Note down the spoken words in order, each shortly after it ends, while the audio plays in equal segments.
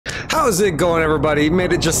How's it going, everybody?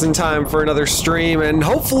 Made it just in time for another stream, and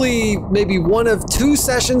hopefully maybe one of 2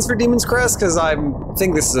 sessions for Demon's Crest, because I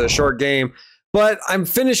think this is a short game. But I'm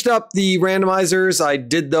finished up the randomizers. I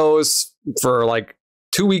did those for like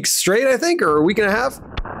 2 weeks straight, I think, or a week and a half.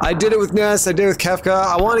 I did it with Ness, I did it with Kefka.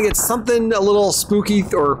 I want to get something a little spooky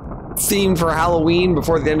or themed for Halloween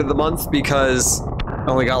before the end of the month, because I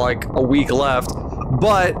only got like a week left.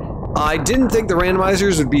 But I didn't think the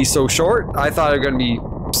randomizers would be so short. I thought they were going to be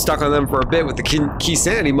stuck on them for a bit with the key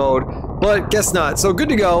sanity mode, but guess not. So good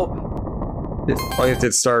to go. Oh, you have to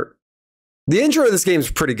hit start. The intro of this game is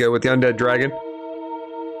pretty good with the undead dragon.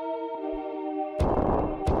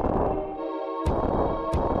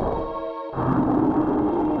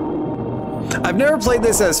 I've never played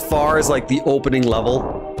this as far as like the opening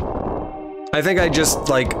level. I think I just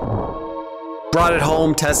like brought it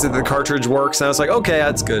home, tested the cartridge works, and I was like, okay,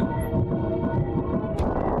 that's good.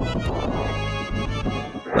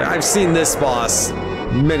 I've seen this boss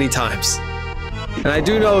many times, and I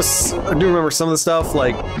do remember some of the stuff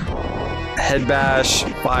like head bash,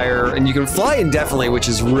 fire, and you can fly indefinitely, which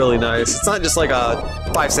is really nice. It's not just like a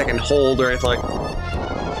 5-second hold or anything like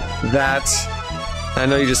that. I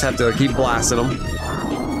know you just have to keep blasting them.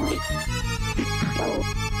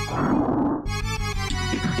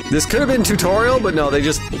 This could have been tutorial, but no, they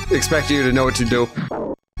just expect you to know what to do.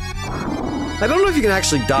 I don't know if you can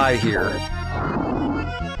actually die here.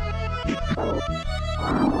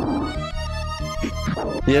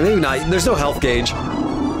 Yeah, maybe not. There's no health gauge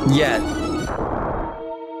yet.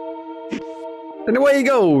 And away he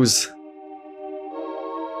goes.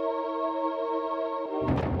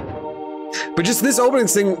 But just this opening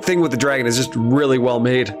thing with the dragon is just really well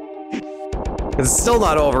made. It's still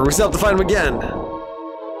not over. We still have to fight him again.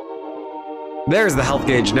 There's the health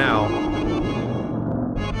gauge now.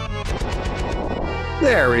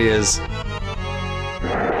 There he is.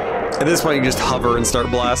 At this point, you can just hover and start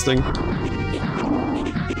blasting.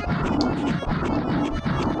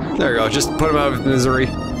 There you go, just put him out of misery.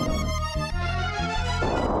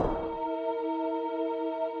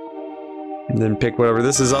 And then pick whatever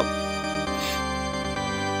this is up.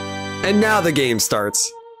 And now the game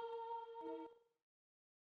starts.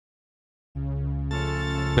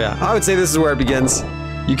 Yeah, I would say this is where it begins.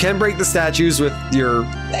 You can break the statues with your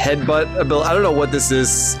headbutt ability. I don't know what this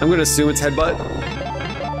is. I'm gonna assume it's headbutt.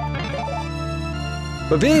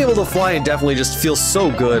 But being able to fly indefinitely just feels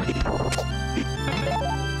so good.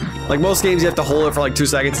 Like most games, you have to hold it for like 2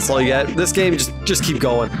 seconds, that's all you get. This game, just keep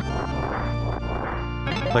going.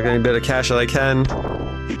 Like any bit of cash that I can.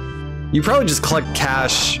 You probably just collect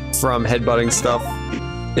cash from headbutting stuff,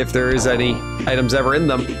 if there is any items ever in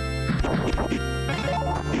them.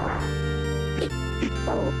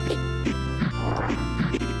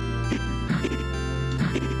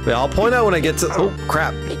 But I'll point out when I get to, oh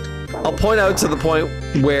crap. I'll point out to the point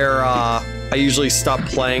where I usually stop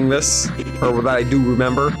playing this, or that I do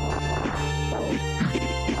remember.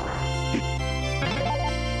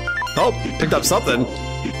 Oh, picked up something.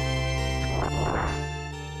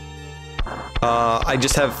 I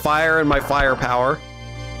just have fire and my firepower.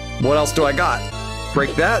 What else do I got?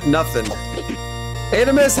 Break that? Nothing.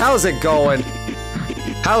 Animus, how's it going?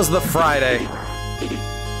 How's the Friday?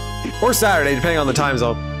 Or Saturday, depending on the time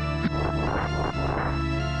zone.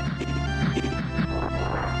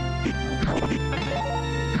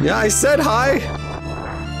 Yeah, I said hi.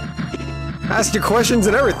 Asked you questions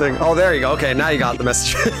and everything. Oh, there you go. Okay, now you got the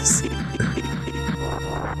messages.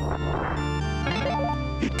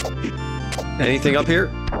 Anything up here?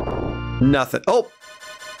 Nothing. Oh!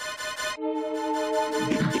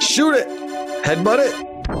 Shoot it! Headbutt it?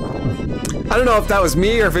 I don't know if that was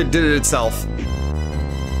me or if it did it itself.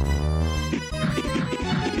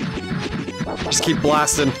 Just keep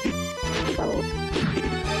blasting.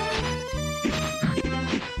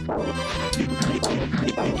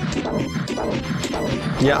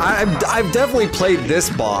 Yeah, I've definitely played this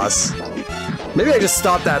boss. Maybe I just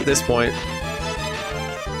stopped at this point.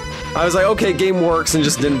 I was like, okay, game works, and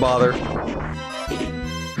just didn't bother.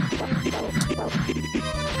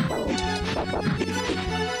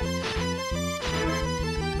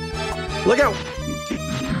 Look out!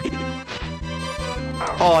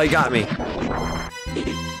 Oh, he got me.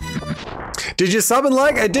 Did you sub and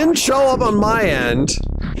like? It didn't show up on my end,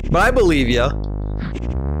 but I believe you.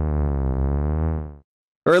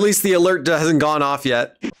 Or at least the alert hasn't gone off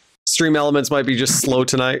yet. Stream elements might be just slow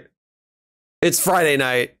tonight. It's Friday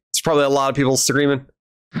night. It's probably a lot of people streaming.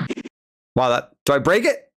 Wow, do I break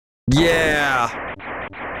it? Yeah.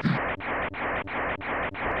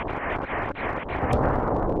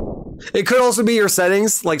 It could also be your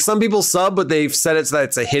settings. Like some people sub, but they've set it so that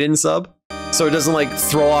it's a hidden sub. So it doesn't like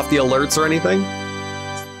throw off the alerts or anything?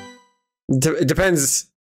 It depends.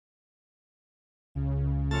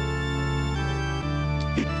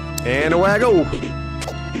 And away I go.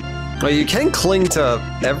 Oh, you can cling to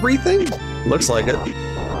everything? Looks like it.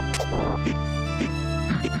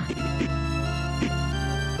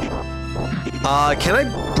 Can I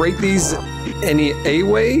break these any a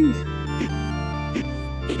way?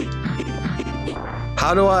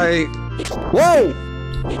 How do I... Whoa!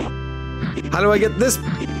 How do I get this?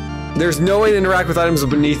 There's no way to interact with items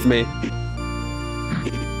beneath me.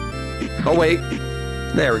 Oh, wait.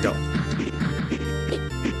 There we go.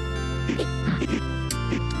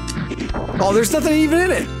 Oh, there's nothing even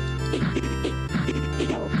in it.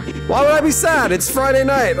 Why would I be sad? It's Friday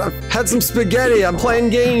night. I've had some spaghetti. I'm playing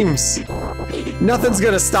games. Nothing's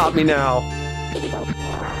gonna stop me now.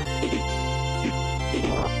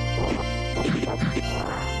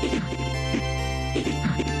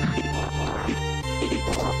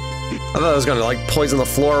 I thought I was gonna like poison the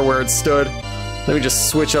floor where it stood. Let me just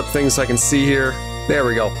switch up things so I can see here. There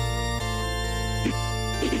we go.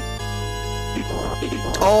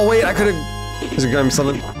 Oh wait, I could've... Is it gonna be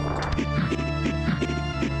something?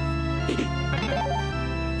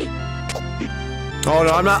 Oh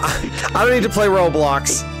no, I'm not... I don't need to play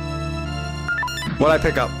Roblox. What'd I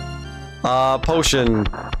pick up? Potion.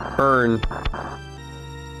 Urn.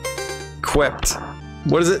 Equipped.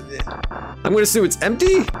 What is it? I'm gonna assume it's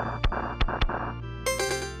empty?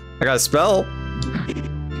 I got a spell.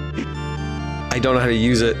 I don't know how to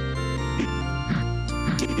use it.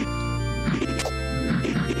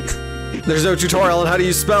 There's no tutorial on how to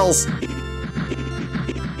use spells.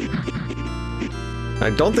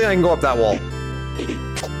 I don't think I can go up that wall.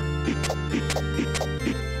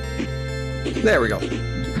 There we go.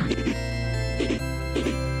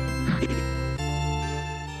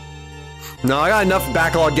 No, I got enough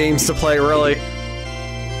backlog games to play, really.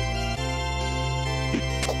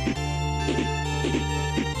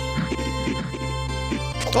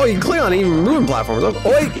 Oh, you can click on even moving platforms. Oh,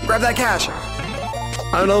 wait, grab that cash.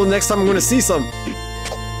 I don't know, next time I'm gonna see some.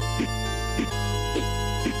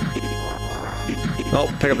 Oh,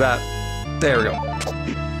 pick up that. There we go.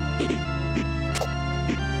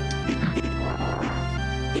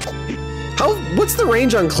 What's the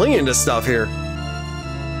range on clinging to stuff here?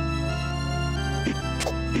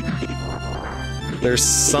 There's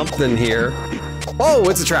something here. Oh,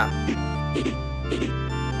 it's a trap.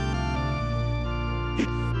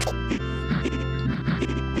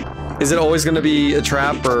 Is it always gonna be a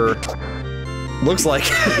trap, or... Looks like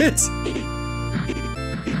it.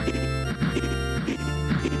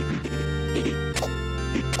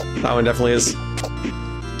 That one definitely is.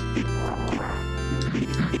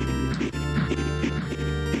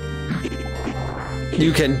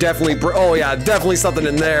 You can definitely oh yeah, definitely something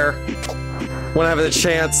in there. When I have the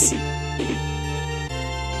chance.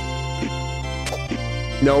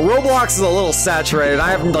 No, Roblox is a little saturated. I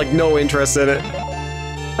have like no interest in it.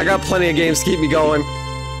 I got plenty of games to keep me going.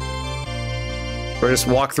 Or just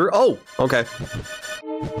walk through. Oh, okay.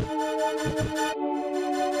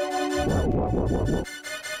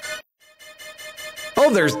 Oh,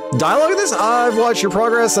 there's dialogue in this? I've watched your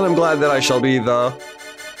progress and I'm glad that I shall be the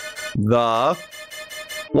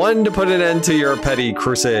one to put an end to your petty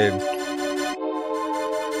crusade. I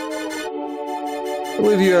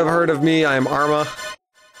believe you have heard of me. I am Arma.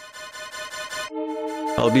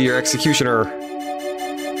 I'll be your executioner.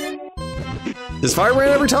 Does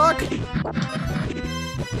Firebrand ever talk?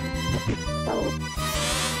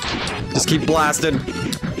 Just keep blasting.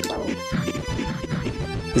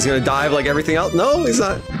 He's gonna dive like everything else? No, he's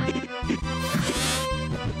not.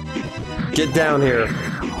 Get down here.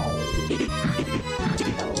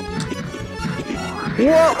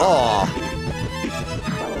 Whoa! Aw.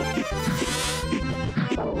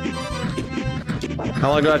 How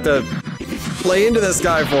long do I have to play into this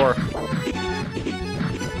guy for?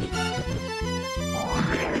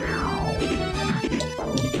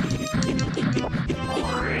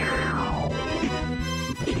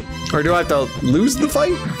 Or do I have to lose the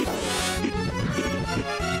fight?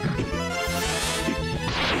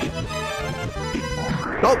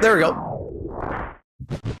 Oh, there we go.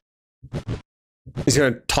 He's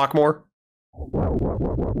gonna talk more.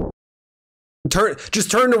 Just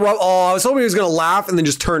turn to rubble. Oh, I was hoping he was gonna laugh and then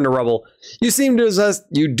just turn to rubble. You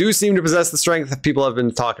do seem to possess the strength that people have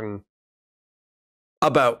been talking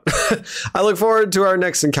about. I look forward to our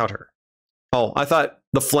next encounter. Oh, I thought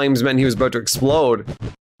the flames meant he was about to explode.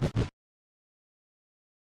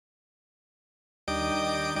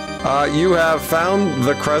 You have found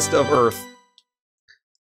the Crest of Earth.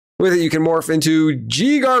 With it, you can morph into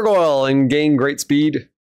G Gargoyle and gain great speed.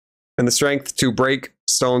 and the strength to break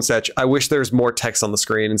stone setch. I wish there's more text on the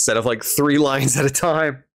screen instead of like 3 lines at a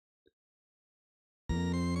time.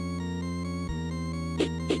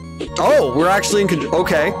 Oh, we're actually in control.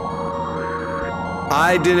 Okay.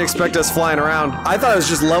 I didn't expect us flying around. I thought it was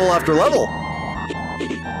just level after level.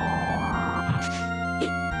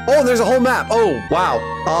 Oh, there's a whole map. Oh, wow.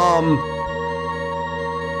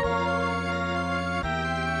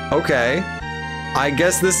 Okay. I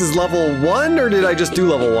guess this is level 1, or did I just do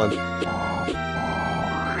level 1?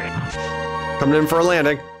 Coming in for a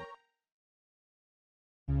landing.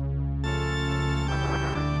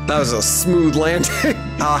 That was a smooth landing.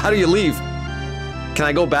 How do you leave? Can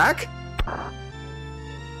I go back?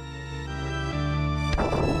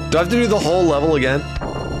 Do I have to do the whole level again?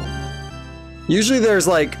 Usually there's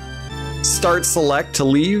like start select to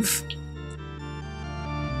leave.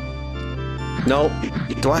 Nope.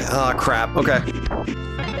 Do I? Ah, crap. Okay.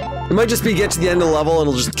 It might just be get to the end of the level and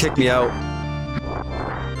it'll just kick me out.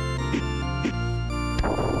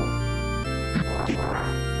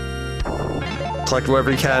 Collect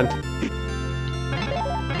whatever you can.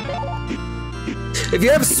 If you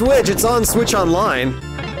have Switch, it's on Switch Online.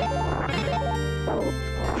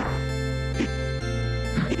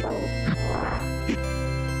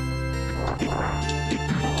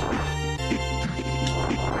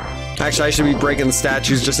 Actually, I should be breaking the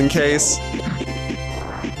statues just in case.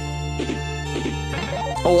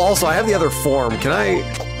 Oh, also, I have the other form. Can I...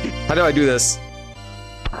 How do I do this?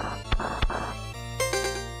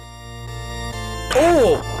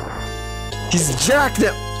 Oh! He's jacked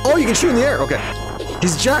now. Oh, you can shoot in the air. Okay.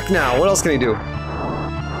 He's jacked now. What else can he do?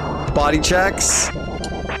 Body checks.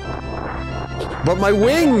 But my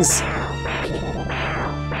wings!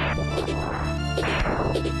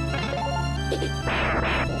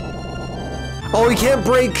 Oh, he can't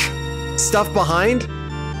break stuff behind?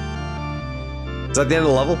 Is that the end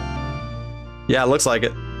of the level? Yeah, it looks like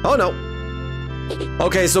it. Oh, no.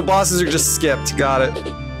 Okay, so bosses are just skipped. Got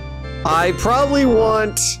it. I probably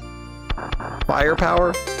want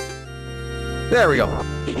firepower. There we go.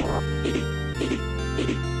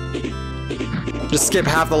 Just skip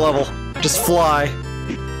half the level. Just fly.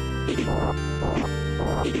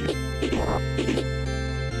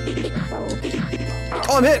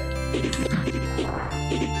 Oh, I'm hit.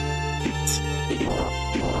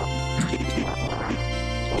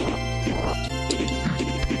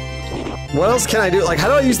 What else can I do? Like, how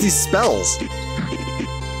do I use these spells?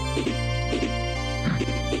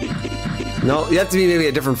 No, you have to be maybe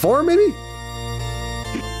a different form, maybe?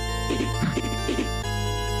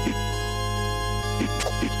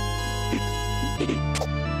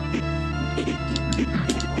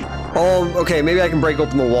 Oh, okay, maybe I can break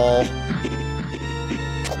open the wall.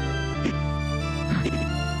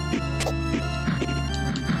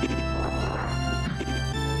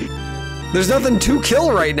 There's nothing to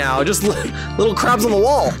kill right now, just little crabs on the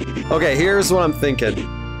wall. Okay, here's what I'm thinking.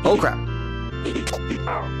 Oh crap.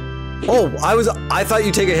 Oh, I thought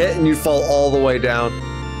you'd take a hit and you'd fall all the way down.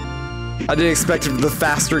 I didn't expect the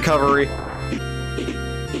fast recovery.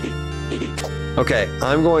 Okay,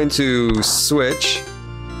 I'm going to switch.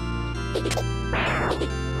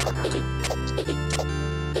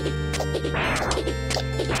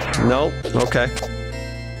 Nope, okay.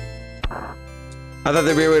 I thought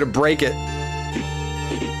there'd be a way to break it.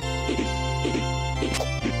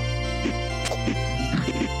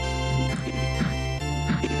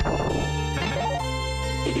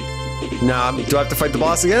 Nah, do I have to fight the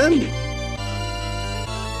boss again?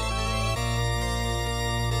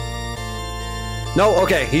 No,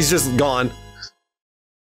 okay, he's just gone.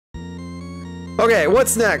 Okay,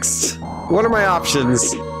 what's next? What are my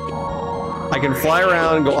options? I can fly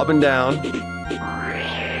around and go up and down.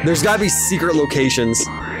 There's gotta be secret locations.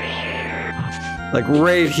 Like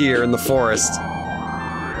right here in the forest.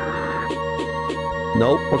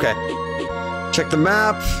 Nope, okay. Check the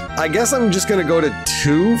map. I guess I'm just gonna go to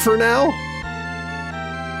 2 for now.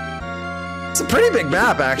 It's a pretty big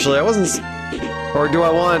map, actually. I wasn't... Or do I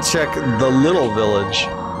want to check the little village?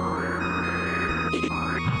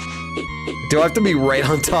 Do I have to be right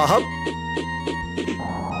on top?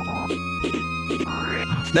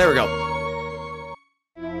 There we go.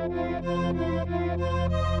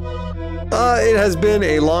 It has been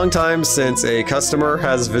a long time since a customer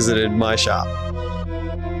has visited my shop.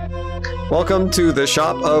 Welcome to the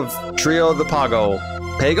shop of Trio the Pago.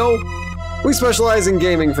 Pago? We specialize in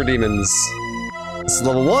gaming for demons. This is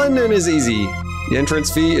level 1 and is easy. The entrance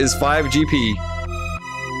fee is 5 GP.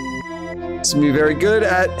 This will be very good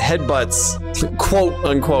at headbutts. Quote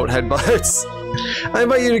unquote headbutts. I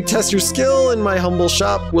invite you to test your skill in my humble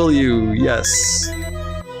shop, will you? Yes.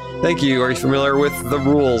 Thank you. Are you familiar with the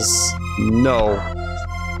rules? No.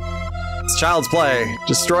 It's child's play.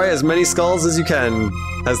 Destroy as many skulls as you can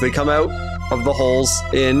as they come out of the holes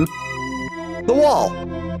in the wall.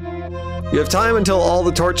 You have time until all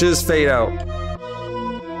the torches fade out.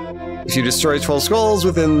 If you destroy 12 skulls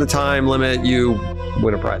within the time limit, you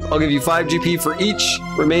win a prize. I'll give you 5 GP for each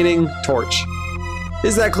remaining torch.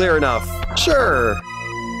 Is that clear enough? Sure.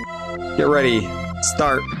 Get ready.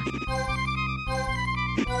 Start.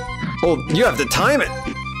 Oh, you have to time it.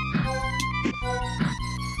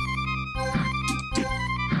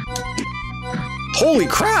 Holy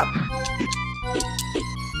crap!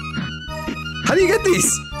 How do you get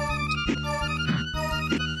these?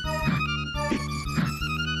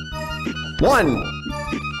 One!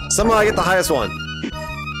 Somehow I get the highest one.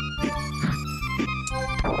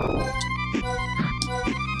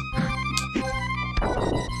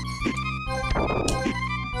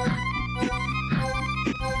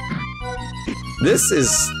 This is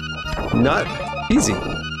not easy.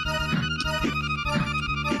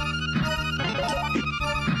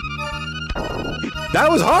 That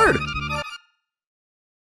was hard!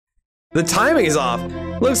 The timing is off.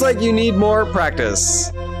 Looks like you need more practice.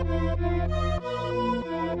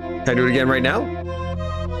 Can I do it again right now?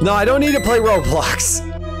 No, I don't need to play Roblox.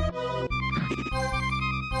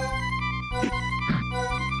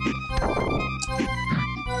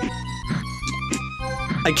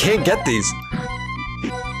 I can't get these.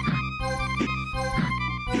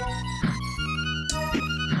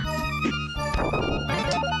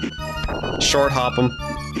 Short hop them.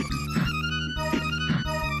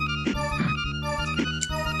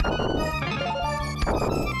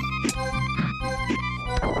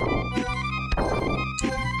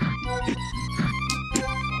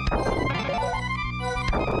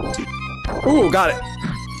 Ooh, got it.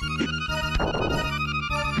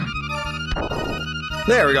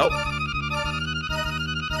 There we go.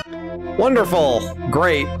 Wonderful.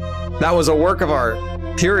 Great. That was a work of art.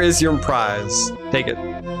 Here is your prize. Take it.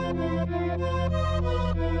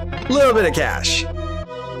 Little bit of cash.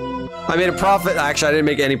 I made a profit. Actually, I didn't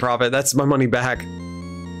make any profit. That's my money back.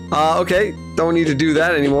 Okay. Don't need to do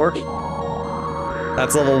that anymore.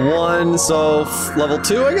 That's level 1, so level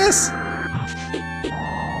 2, I guess?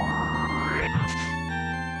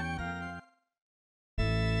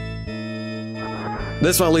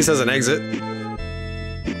 This one at least has an exit.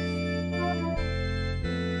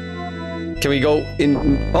 Can we go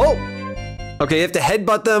in? Oh! Okay, you have to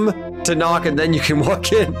headbutt them to knock and then you can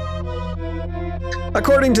walk in.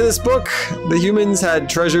 According to this book, the humans had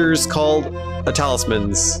treasures called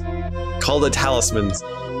talismans.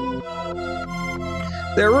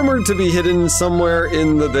 They're rumored to be hidden somewhere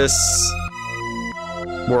in this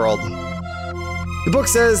world. The book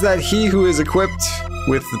says that he who is equipped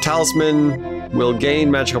with the talisman will gain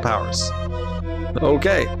magical powers.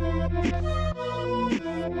 Okay.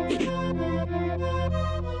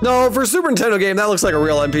 No, for a Super Nintendo game, that looks like a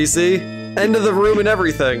real NPC. End of the room and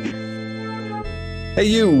everything. Hey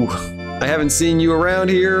you, I haven't seen you around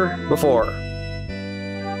here before.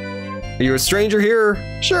 Are you a stranger here?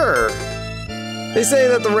 Sure. They say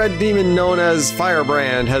that the red demon known as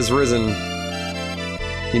Firebrand has risen.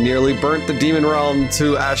 He nearly burnt the demon realm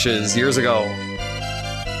to ashes years ago.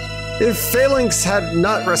 If Phalanx had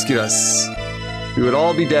not rescued us, we would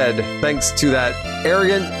all be dead thanks to that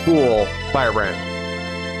arrogant fool, Firebrand.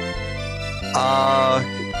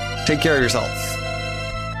 Take care of yourself.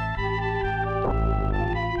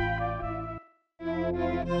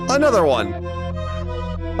 Another one.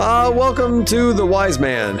 Welcome to the Wise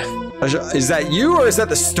Man. Is that you or is that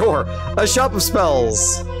the store? A shop of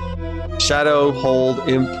spells. Shadow, hold,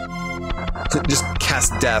 imp. Just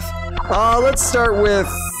cast death. Let's start with...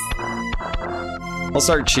 I'll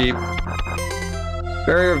start cheap.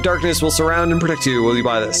 Barrier of darkness will surround and protect you. Will you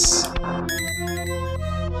buy this?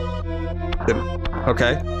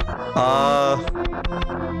 Okay.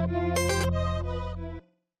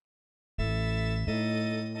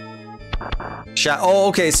 Oh,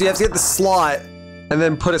 okay, so you have to get the slot and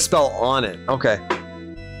then put a spell on it. Okay.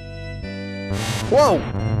 Whoa!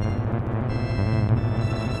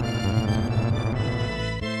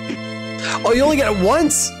 Oh, you only get it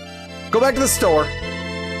once? Go back to the store.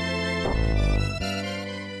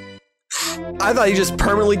 I thought you just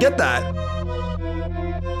permanently get that.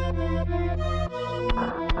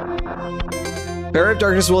 Barrier of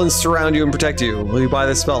darkness will surround you and protect you. Will you buy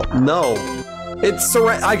this spell? No. It's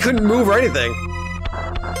I couldn't move or anything.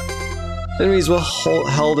 Enemies will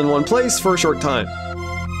held in one place for a short time.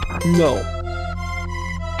 No.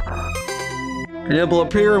 An imp will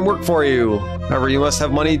appear and work for you. However, you must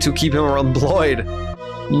have money to keep him employed.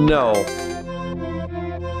 No.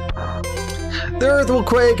 The earth will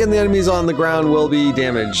quake and the enemies on the ground will be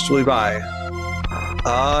damaged. Will you buy?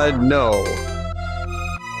 No.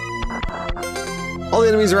 All the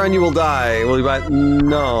enemies around you will die. Will you buy?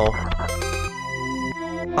 No.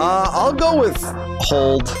 I'll go with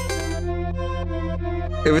hold.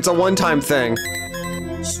 If it's a one-time thing.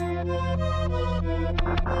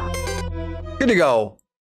 Good to go.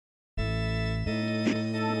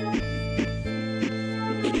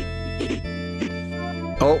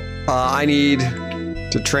 Oh, I need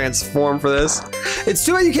to transform for this. It's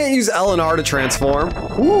too bad you can't use L and R to transform.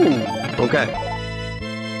 Ooh, okay.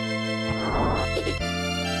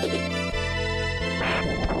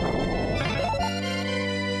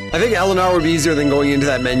 I think L and R would be easier than going into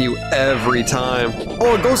that menu every time.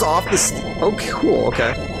 Oh, it goes off this. Oh, cool,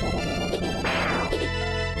 okay.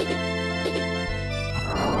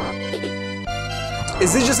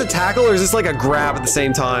 Is this just a tackle or is this like a grab at the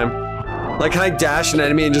same time? Like, can I dash an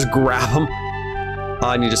enemy and just grab him?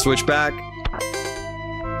 I need to switch back.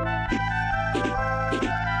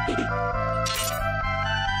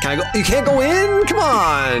 Can I go? You can't go in? Come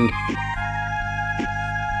on!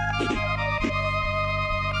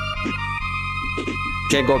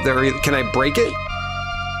 Can't go up there either. Can I break it?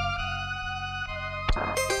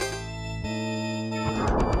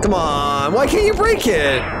 Come on, why can't you break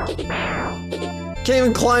it? Can't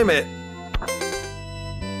even climb it.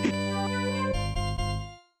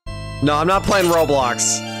 No, I'm not playing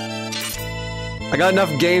Roblox. I got enough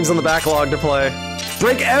games on the backlog to play.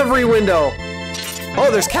 Break every window! Oh,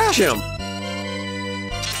 there's cash in them!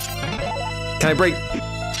 Can I break?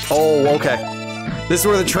 Oh, okay. This is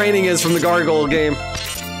where the training is from the Gargoyle game.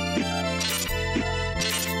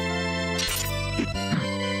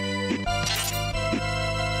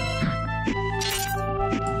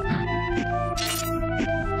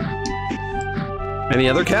 Any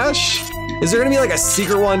other cash? Is there gonna be like a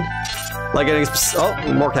secret one? Like any,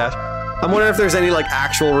 oh, more cash. I'm wondering if there's any like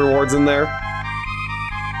actual rewards in there.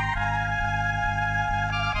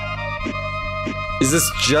 Is this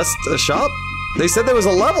just a shop? They said there was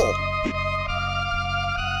a level.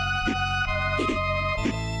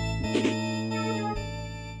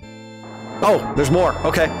 Oh, there's more,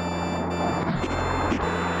 okay.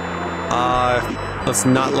 Let's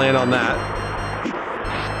not land on that.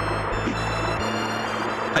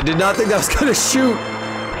 I did not think that was gonna shoot.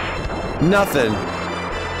 Nothing.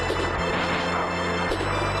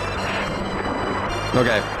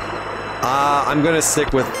 Okay. I'm gonna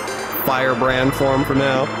stick with Firebrand form for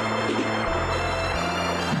now.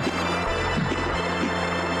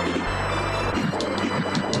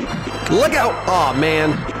 Look out! Aw,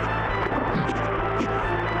 man.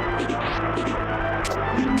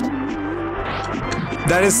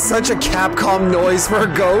 That is such a Capcom noise for a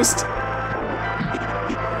ghost.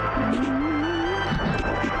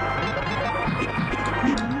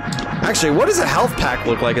 Actually, what does a health pack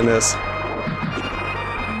look like in this?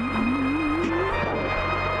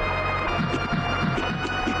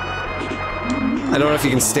 I don't know if you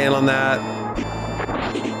can stand on that.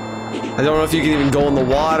 I don't know if you can even go in the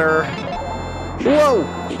water. Whoa!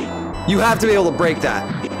 You have to be able to break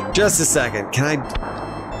that. Just a second. Can I?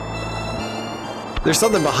 There's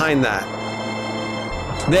something behind that.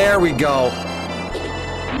 There we go.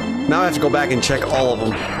 Now I have to go back and check all of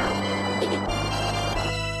them.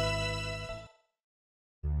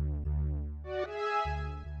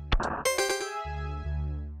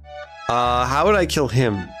 How would I kill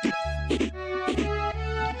him?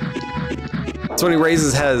 That's when he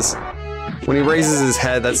raises his head. When he raises his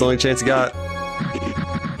head, that's the only chance he got.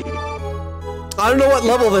 I don't know what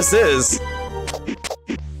level this is.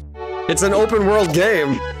 It's an open world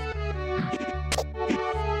game.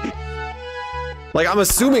 Like, I'm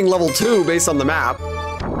assuming level 2 based on the map.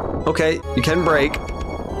 Okay, you can break.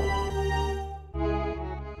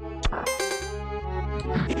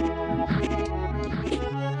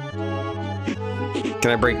 Can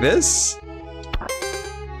I break this?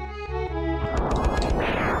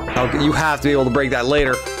 Okay, you have to be able to break that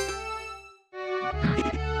later.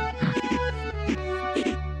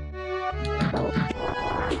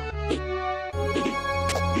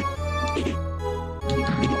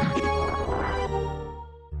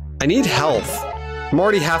 I need health. I'm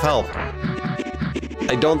already half health.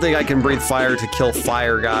 I don't think I can breathe fire to kill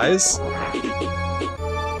fire guys.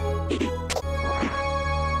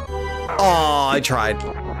 Oh, I tried.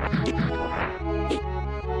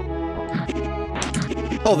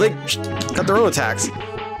 Oh, they got their own attacks.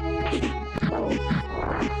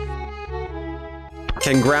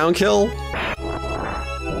 Can ground kill?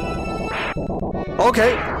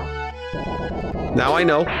 Okay. Now I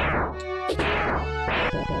know.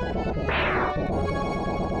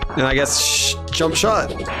 And I guess jump shot.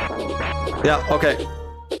 Yeah, okay.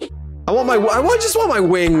 I just want my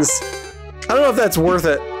wings. I don't know if that's worth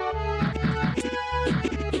it.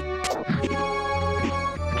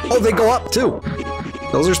 Oh, they go up too.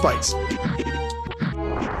 Those are spikes.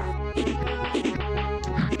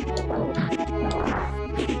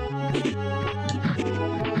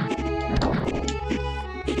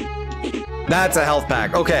 That's a health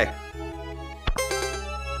pack. Okay.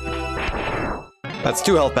 That's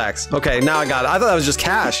 2 health packs. Okay, now I got it. I thought that was just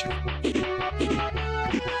cash.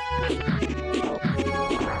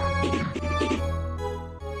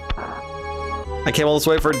 I came all this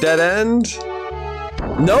way for a dead end.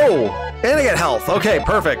 No! And I get health. Okay,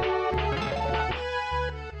 perfect.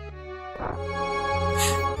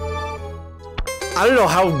 I don't know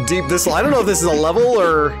how deep this... I don't know if this is a level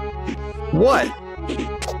or... what?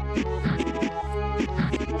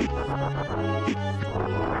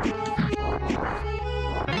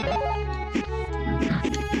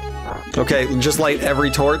 Okay, just light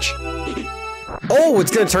every torch. Oh,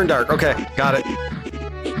 it's gonna turn dark. Okay, got it.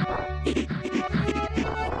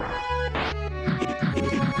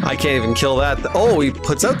 I can't even kill that. Oh, he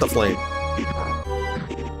puts out the flame.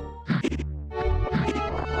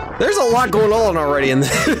 There's a lot going on already in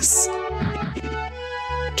this.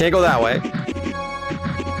 Can't go that way.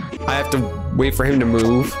 I have to wait for him to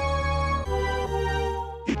move.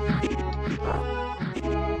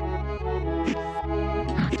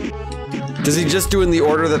 Does he just do in the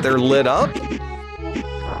order that they're lit up?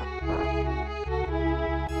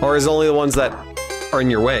 Or is it only the ones that are in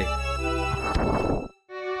your way?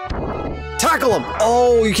 Tackle him!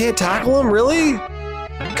 Oh, you can't tackle him? Really?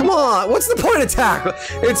 Come on, what's the point of tackle?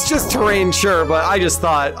 It's just terrain, sure, but I just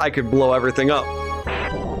thought I could blow everything up.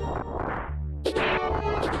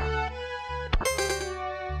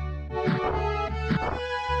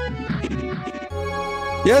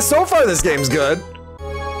 Yeah, so far this game's good.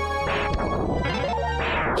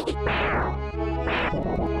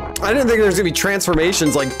 I didn't think there was gonna be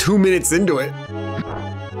transformations like 2 minutes into it.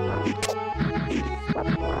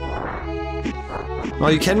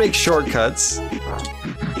 Well, you can make shortcuts.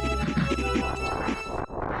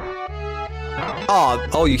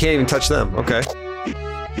 Oh, you can't even touch them. Okay.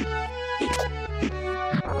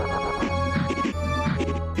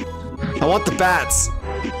 I want the bats.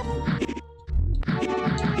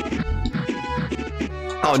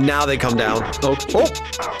 Oh, now they come down. Oh, oh.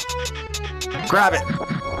 Grab it.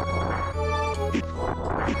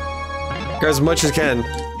 Grab as much as you can.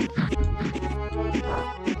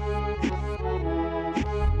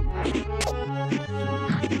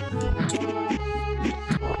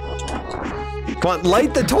 Come on,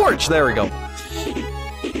 light the torch. There we go.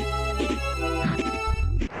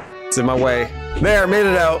 It's in my way. There, made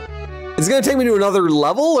it out. Is it gonna take me to another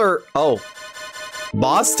level or... oh.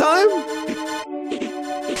 Boss time?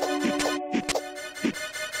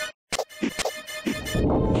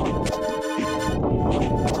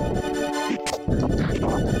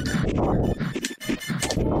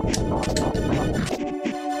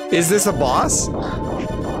 Is this a boss?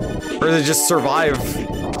 Or is it just survive?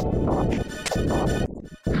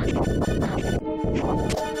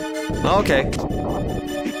 Okay.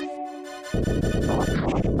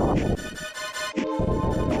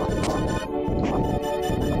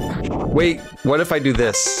 Wait, what if I do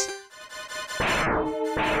this?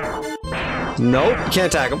 Nope, can't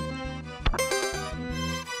attack him.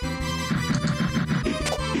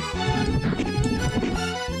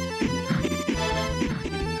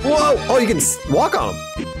 Whoa! Oh, you can walk on him.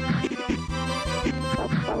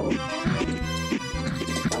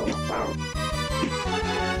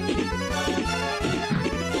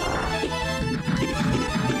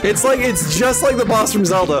 It's just like the boss from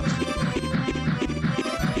Zelda.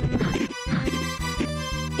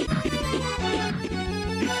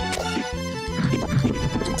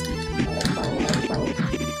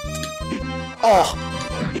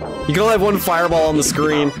 Oh! You can only have one fireball on the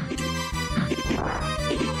screen.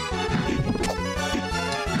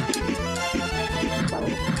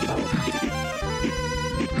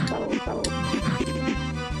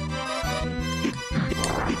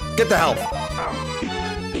 Get the health.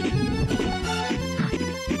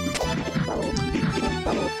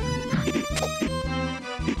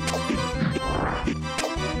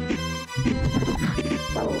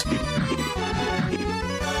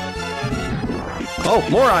 Oh,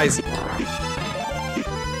 more eyes.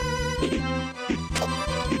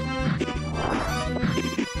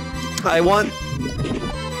 I want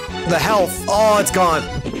the health. Oh, it's gone.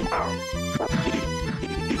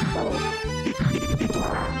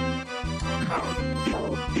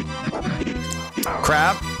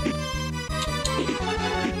 Crap.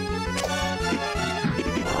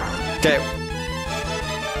 Okay.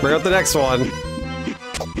 Bring up the next one.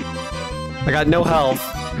 I got no health.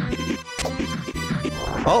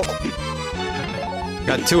 Oh.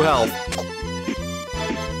 Got 2 health.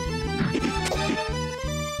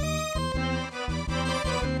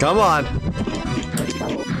 Come on.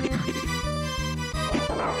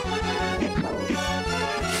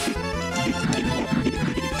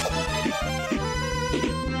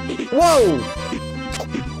 Whoa!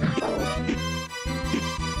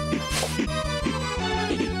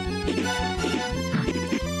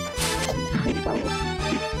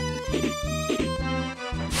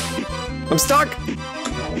 I'm stuck!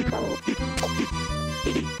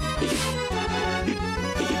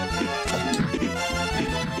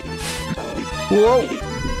 Whoa!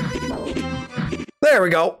 There we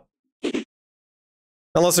go.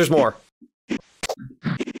 Unless there's more.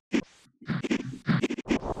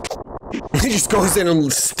 He just goes in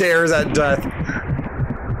and stares at death.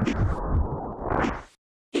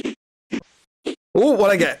 Ooh,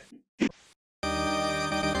 what'd I get?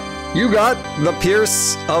 You got the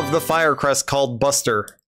Pierce of the Fire Crest called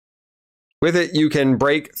Buster. With it, you can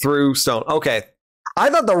break through stone. Okay. I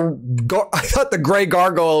thought the gray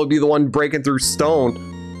gargoyle would be the one breaking through stone.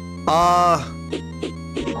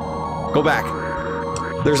 Go back.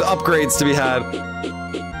 There's upgrades to be had.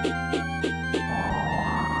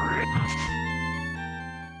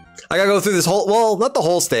 I gotta go through this whole, well, not the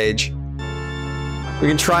whole stage. We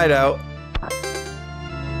can try it out.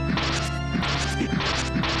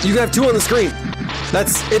 You can have 2 on the screen.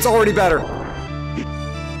 It's already better.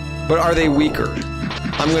 But are they weaker?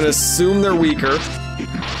 I'm gonna assume they're weaker.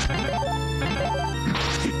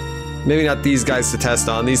 Maybe not these guys to test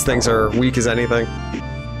on. These things are weak as anything.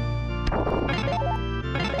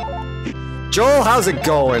 Joel, how's it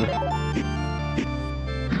going?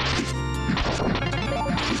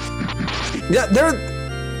 Yeah,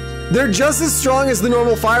 they're just as strong as the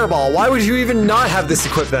normal fireball. Why would you even not have this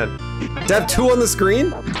equipped then? To have 2 on the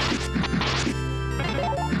screen?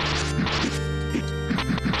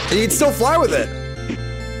 And you'd still fly with it.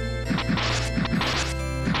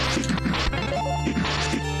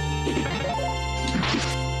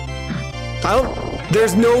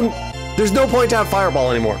 There's no point to have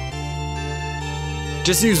fireball anymore.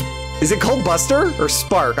 Just use, is it called Buster or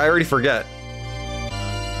Spark? I already forget.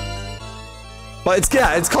 But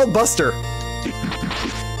it's called Buster.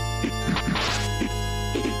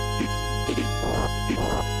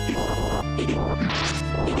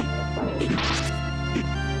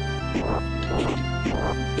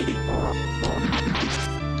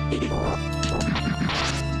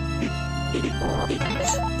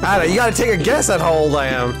 Ada, you gotta take a guess at how old I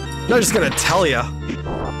am. I'm not just gonna tell ya.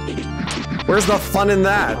 Where's the fun in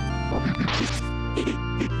that?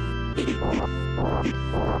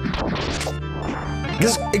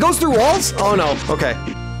 It goes through walls? Oh no, okay.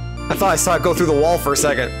 I thought I saw it go through the wall for a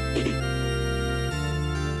second.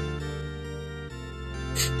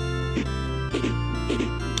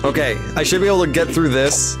 Okay, I should be able to get through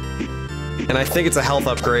this. And I think it's a health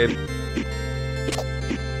upgrade.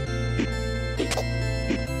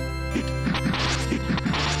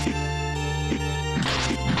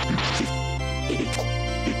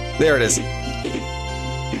 There it is.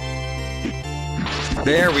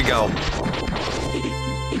 There we go.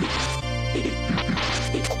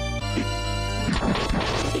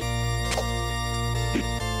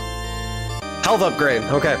 Health upgrade,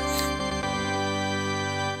 okay.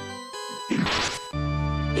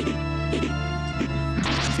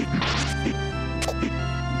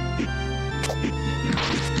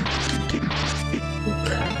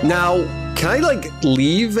 Now, can I like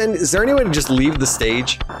leave? And is there any way to just leave the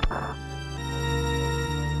stage?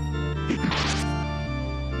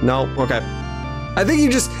 No? Okay. I think you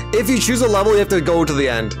just, if you choose a level, you have to go to the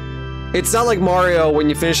end. It's not like Mario, when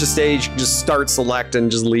you finish a stage, you just start select and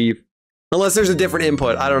just leave. Unless there's a different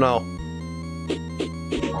input, I don't know.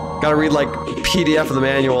 Gotta read like PDF of the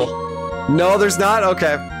manual. No, there's not?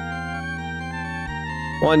 Okay.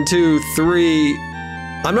 1, 2, 3.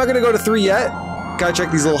 I'm not gonna go to 3 yet. Gotta check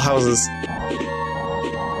these little houses.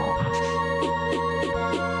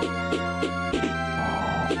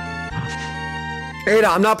 Ada,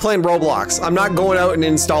 I'm not playing Roblox. I'm not going out and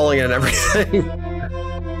installing it and everything.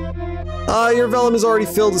 Your vellum is already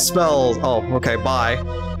filled with spells. Oh, okay, bye.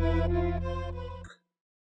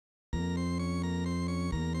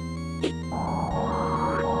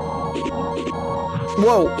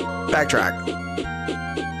 Whoa, backtrack.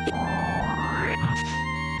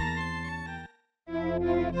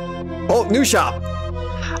 Oh, new shop.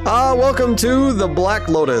 Welcome to the Black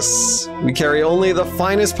Lotus. We carry only the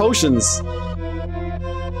finest potions.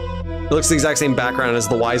 It looks the exact same background as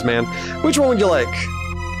the wise man. Which one would you like?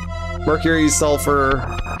 Mercury, sulfur.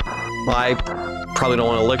 Well, I probably don't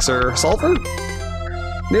want elixir. Sulfur?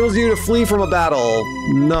 Enables you to flee from a battle.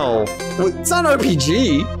 No. Well, it's not an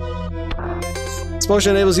RPG. This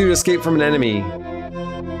potion enables you to escape from an enemy.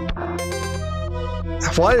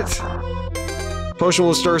 What? Potion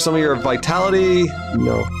will restore some of your vitality.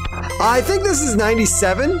 No. I think this is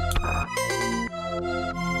 97.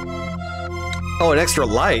 Oh, an extra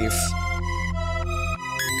life.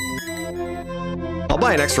 I'll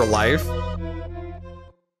buy an extra life.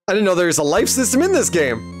 I didn't know there's a life system in this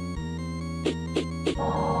game.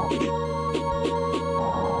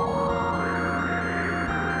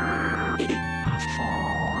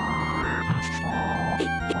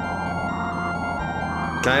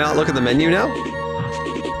 Can I not look at the menu now?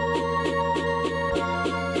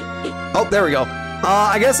 Oh, there we go.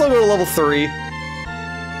 I guess I'll go to level 3.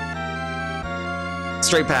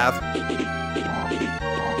 Straight path.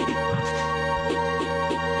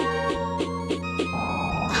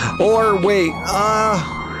 Or wait,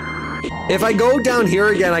 if I go down here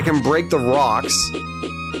again, I can break the rocks.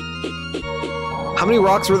 How many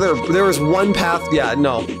rocks were there? There was one path. Yeah,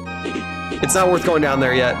 no. It's not worth going down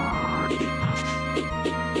there yet.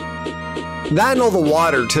 That and all the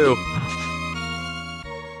water, too.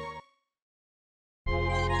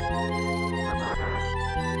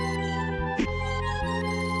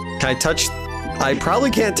 Can I touch? I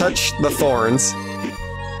probably can't touch the thorns.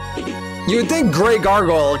 You would think Grey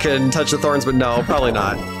Gargoyle can touch the thorns, but no, probably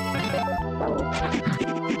not.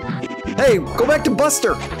 Hey, go back to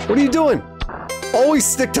Buster! What are you doing? Always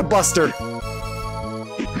stick to Buster.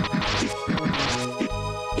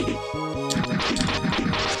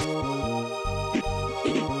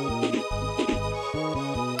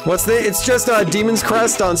 What's the? It's just Demon's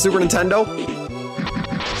Crest on Super Nintendo.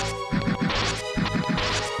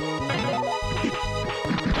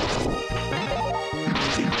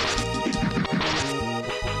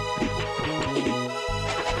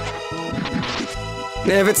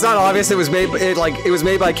 If it's not obvious, it was made. It was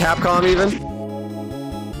made by Capcom even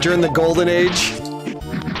during the Golden Age,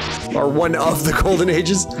 or one of the Golden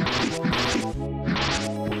Ages.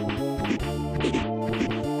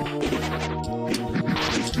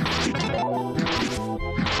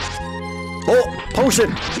 Oh,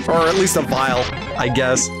 potion, or at least a vial, I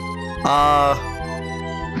guess.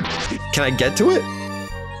 Can I get to it?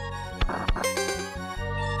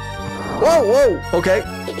 Whoa, whoa. Okay,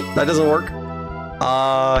 that doesn't work.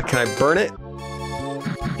 Can I burn it?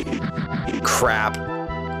 Crap.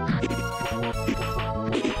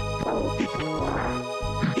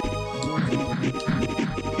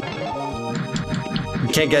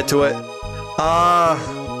 Can't get to it.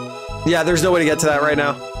 Yeah, there's no way to get to that right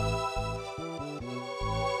now.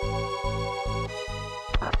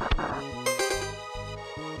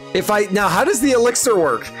 Now, how does the elixir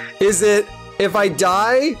work? Is it, if I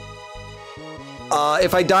die,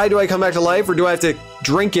 do I come back to life, or do I have to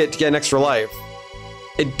drink it to get an extra life?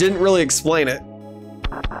 It didn't really explain it.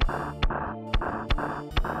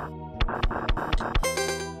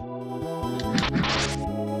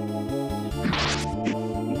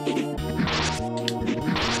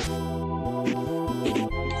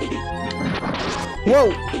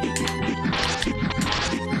 Whoa!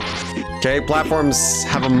 Okay, platforms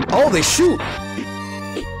have them. Oh, they shoot!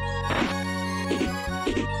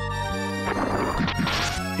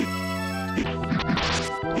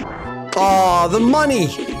 Oh, the money!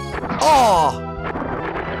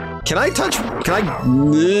 Oh! Can I touch? Can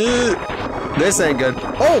I? This ain't good.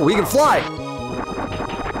 Oh, we can fly!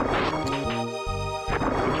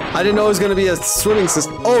 I didn't know it was gonna be a swimming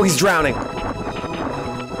system. Oh, he's drowning.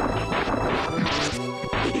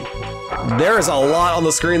 There is a lot on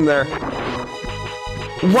the screen there.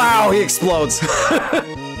 Wow, he explodes.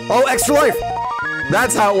 Oh, extra life!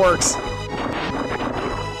 That's how it works.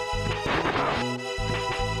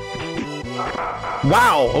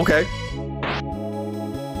 Wow, okay.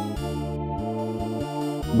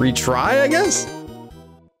 Retry, I guess?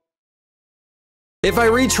 If I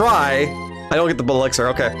retry, I don't get the elixir,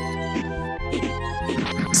 okay.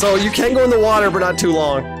 So you can go in the water, but not too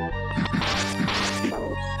long.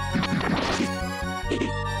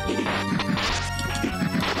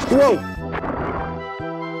 Whoa!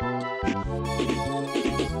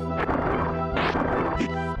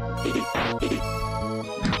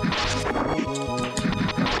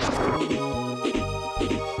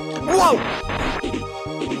 Whoa!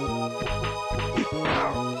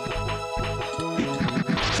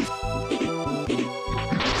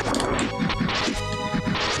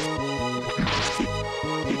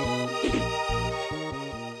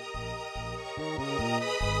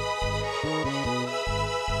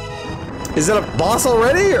 Is it a boss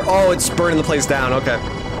already? Or, oh, it's burning the place down. Okay.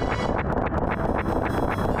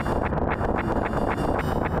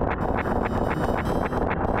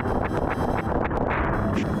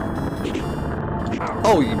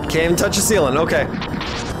 Oh, you can't even touch the ceiling. Okay.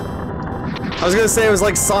 I was gonna say it was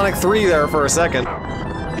like Sonic 3 there for a second.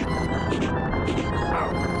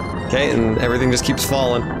 Okay, and everything just keeps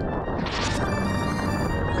falling.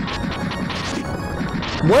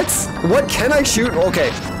 What can I shoot? Okay.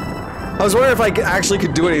 I was wondering if I actually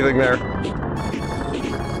could do anything there.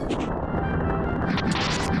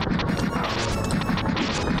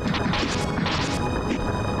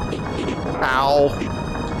 Ow.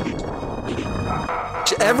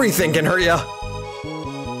 Everything can hurt ya.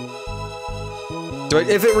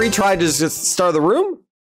 If it retried, does it just start the room?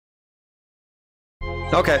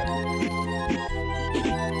 Okay.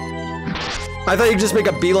 I thought you'd just make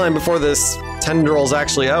a beeline before this tendril's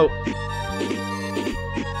actually out.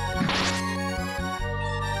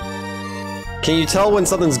 Can you tell when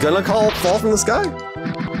something's gonna fall from the sky?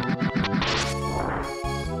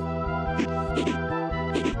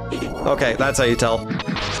 Okay, that's how you tell.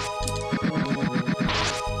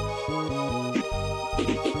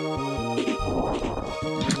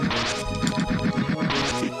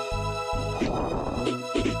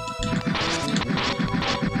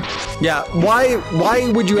 Yeah,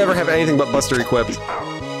 why would you ever have anything but Buster equipped?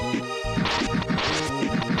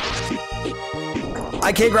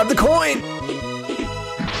 I can't grab the coin!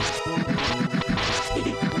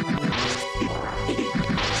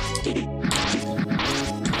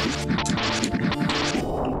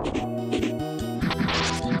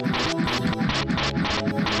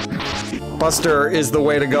 Buster is the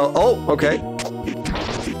way to go. Oh, okay.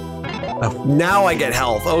 Oh, now I get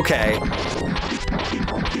health, okay.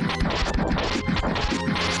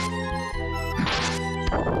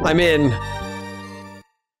 I'm in.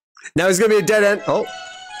 Now he's gonna be a dead end. Oh.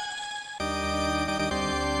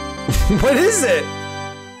 What is it?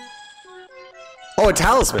 Oh, a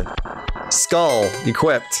talisman. Skull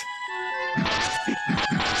equipped.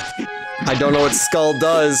 I don't know what skull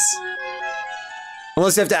does.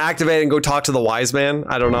 Unless you have to activate it and go talk to the wise man.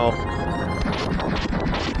 I don't know.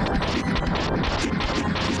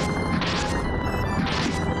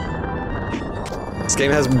 This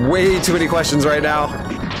game has way too many questions right now.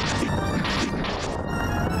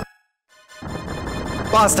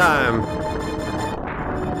 Boss time!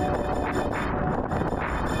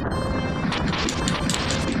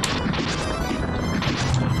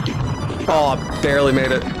 Oh, I barely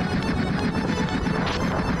made it.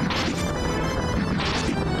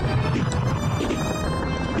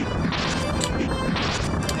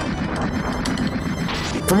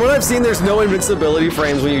 From what I've seen, there's no invincibility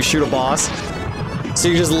frames when you shoot a boss. So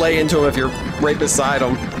you just lay into him if you're right beside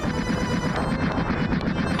him.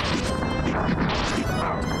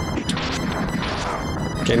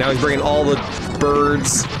 Okay, now he's bringing all the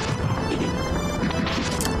birds.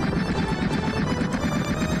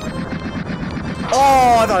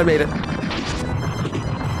 Oh, I thought I made it.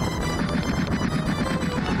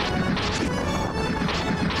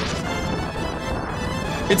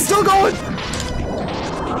 It's still going.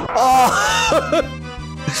 Oh.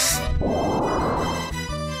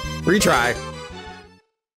 Retry.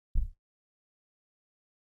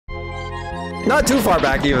 Not too far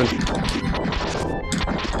back even.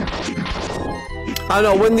 I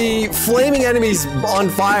don't know, when the flaming enemy's on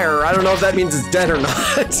fire, I don't know if that means it's dead or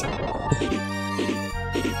not.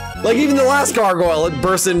 Like even the last gargoyle, it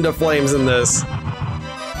burst into flames in this.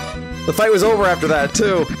 The fight was over after that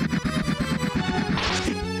too.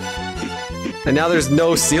 And now there's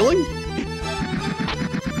no ceiling?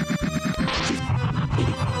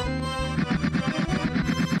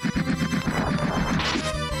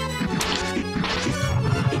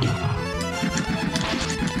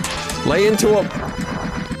 Lay into him.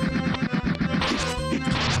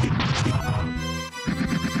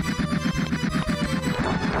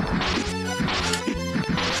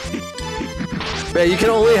 Yeah, you can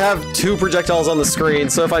only have 2 projectiles on the screen,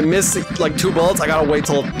 so if I miss like 2 bullets, I gotta wait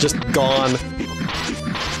till it's just gone.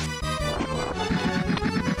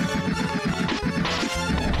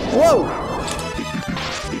 Whoa!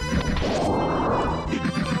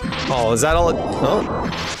 Oh, is that all it... Oh.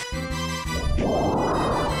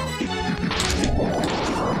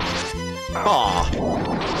 Aw.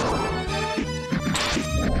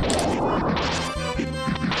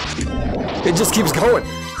 It just keeps going.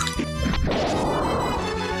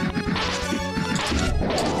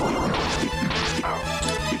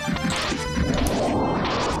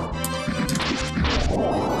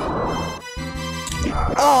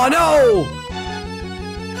 Oh no!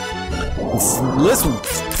 This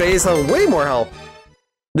phase has way more health.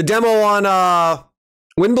 The demo on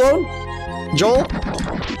Windblown? Joel?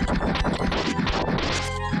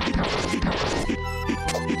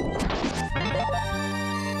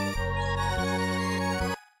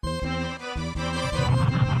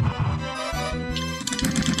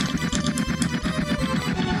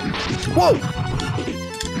 Whoa!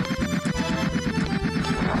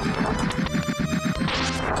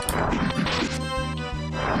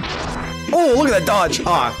 Oh, look at that dodge!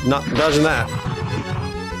 Ah, not dodging that.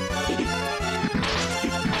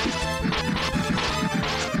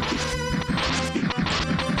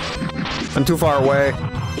 I'm too far away.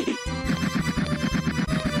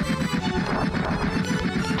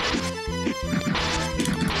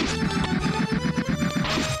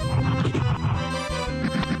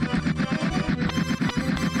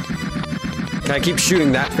 Can I keep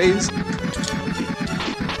shooting that phase?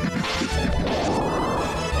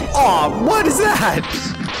 Oh, what is that?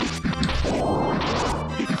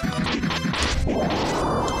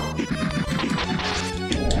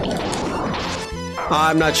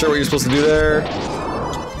 I'm not sure what you're supposed to do there.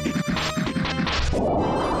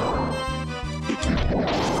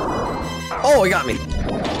 Oh, he got me.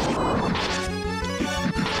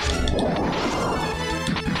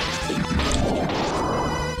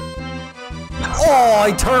 Oh,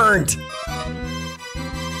 I turned.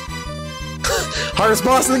 Hardest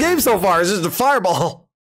boss in the game so far is just a fireball.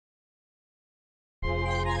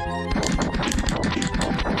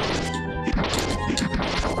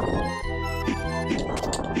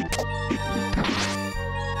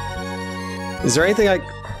 Is there anything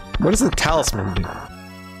what does the talisman do?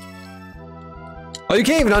 Oh, you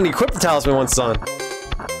can't even unequip the talisman once it's on.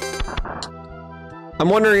 I'm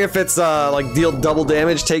wondering if it's like deal double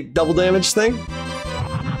damage, take double damage thing.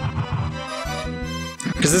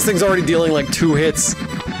 Because this thing's already dealing like 2 hits.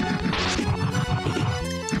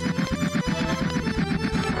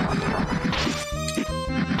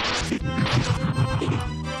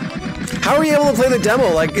 How are you able to play the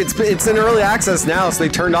demo? Like it's in early access now, so they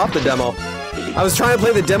turned off the demo. I was trying to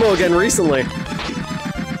play the demo again recently.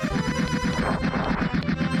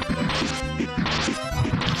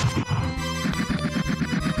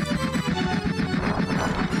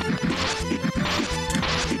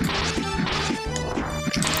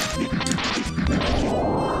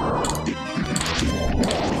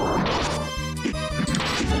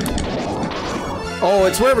 Oh,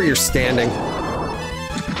 it's wherever you're standing.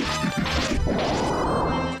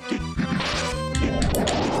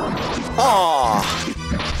 Aww.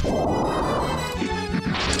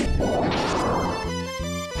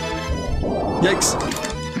 Yikes.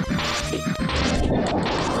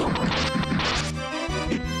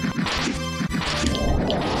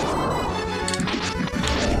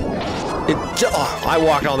 Oh, I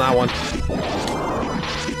walked on that one.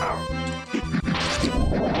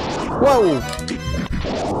 Whoa.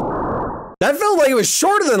 That felt like it was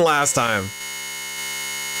shorter than last time.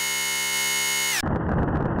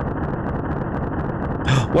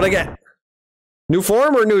 What'd I get? New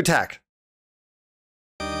form or new attack?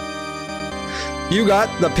 You got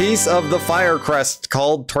the piece of the fire crest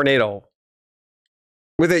called Tornado.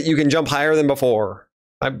 With it, you can jump higher than before.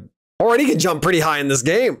 I already can jump pretty high in this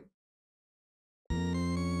game.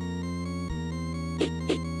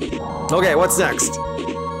 Okay, what's next?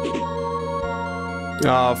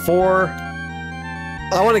 4.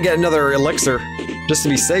 I want to get another elixir, just to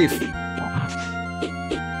be safe.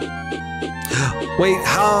 Wait,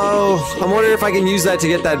 how? I'm wondering if I can use that to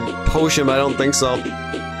get that potion, but I don't think so.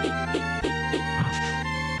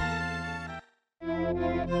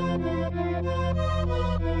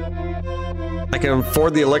 I can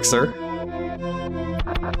afford the elixir.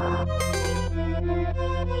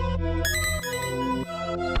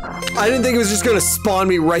 I didn't think it was just gonna spawn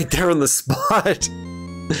me right there on the spot.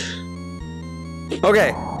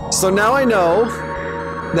 Okay, so now I know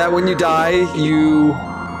that when you die,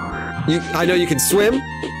 I know you can swim.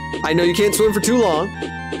 I know you can't swim for too long.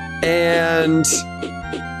 And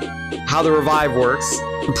how the revive works.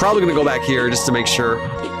 I'm probably gonna go back here just to make sure.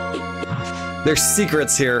 There's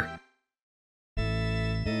secrets here.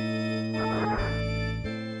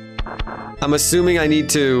 I'm assuming I need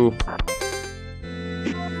to...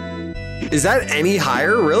 Is that any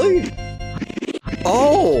higher, really?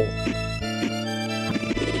 Oh!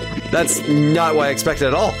 That's not what I expected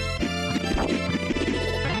at all.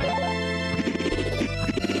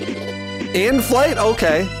 And flight?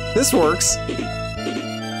 Okay, this works.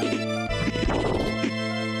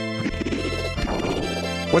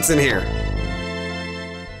 What's in here?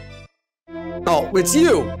 Oh, it's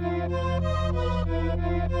you!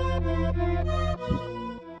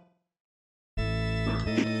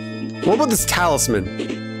 What about this talisman?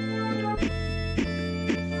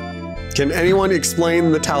 Can anyone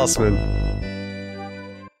explain the talisman?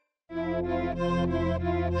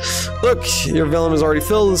 Look, your villain is already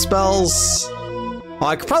filled with spells. Oh,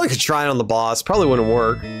 I probably could try it on the boss. Probably wouldn't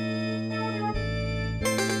work.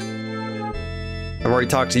 I've already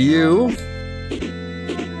talked to you.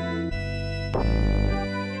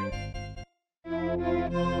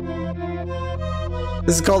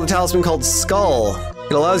 This is called the talisman called Skull.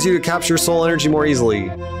 It allows you to capture soul energy more easily.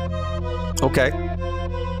 Okay.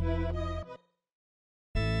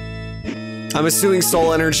 I'm assuming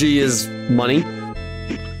soul energy is money.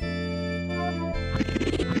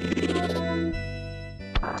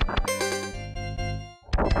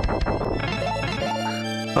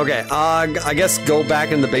 Okay, I guess go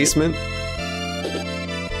back in the basement.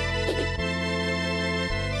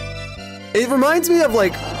 It reminds me of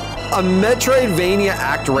like a Metroidvania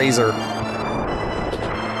ActRaiser.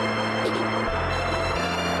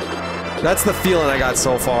 That's the feeling I got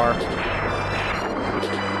so far.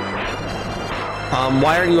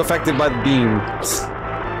 Why aren't you affected by the beams?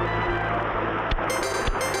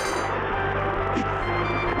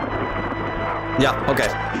 Yeah, okay.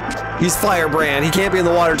 He's Firebrand. He can't be in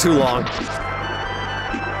the water too long.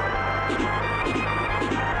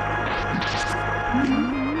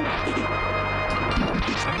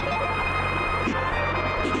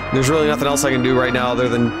 There's really nothing else I can do right now other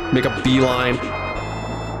than make a beeline.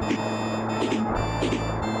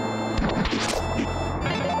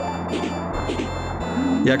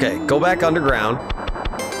 Yeah, okay. Go back underground.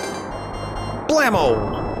 Blammo!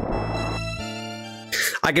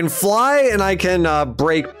 I can fly and I can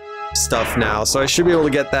break stuff now, so I should be able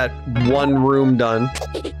to get that one room done.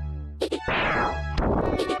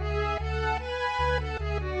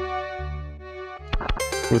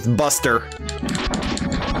 With Buster.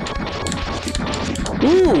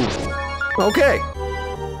 Ooh! Okay.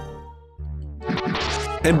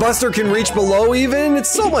 And Buster can reach below even?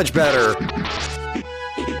 It's so much better!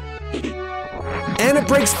 And it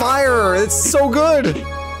breaks fire! It's so good!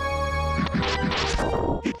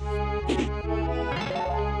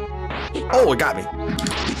 Oh, it got me.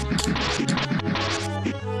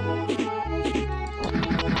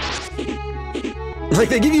 Like,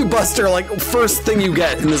 they give you Buster, like, first thing you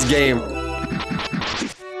get in this game.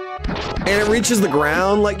 And it reaches the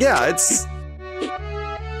ground, like, yeah, it's...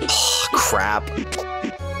 Oh, crap.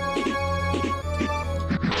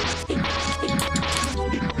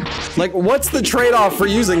 Like, what's the trade-off for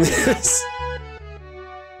using this?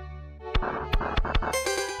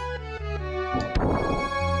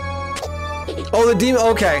 Oh, the demon.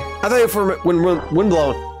 Okay, I thought you were for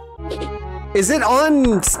Windblown. Is it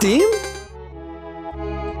on Steam?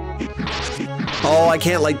 Oh, I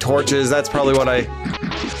can't light torches. That's probably what I.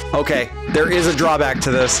 Okay, there is a drawback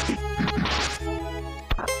to this.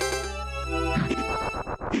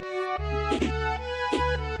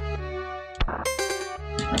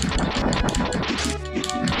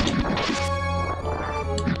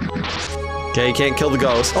 Okay, you can't kill the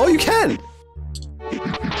ghost. Oh, you can!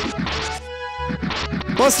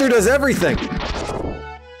 Buster does everything!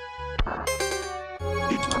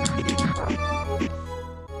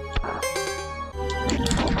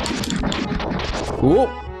 Ooh,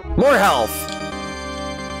 more health!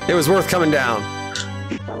 It was worth coming down.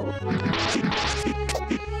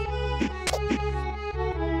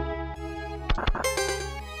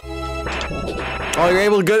 Oh, you're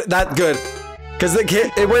able to good that good. Because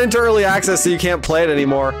it went into early access, so you can't play it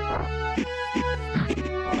anymore.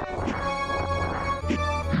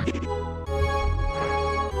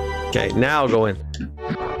 Okay, now go in.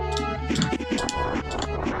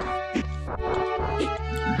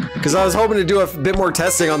 Because I was hoping to do a bit more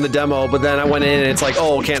testing on the demo, but then I went in and it's like,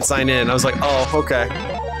 oh, can't sign in. I was like, oh, okay.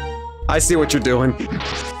 I see what you're doing.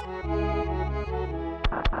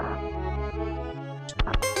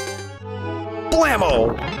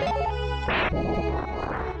 Blammo!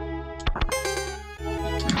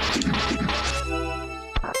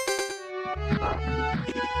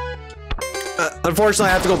 Unfortunately,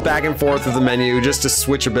 I have to go back and forth with the menu just to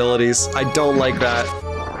switch abilities. I don't like that.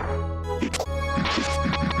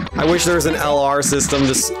 I wish there was an LR system,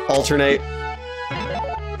 just alternate.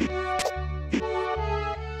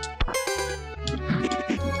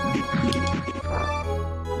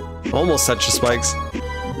 Almost touched the spikes.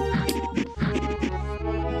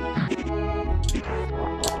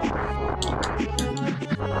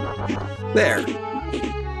 There.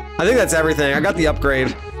 I think that's everything. I got the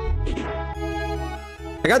upgrade.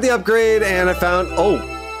 I got the upgrade and I found... Oh.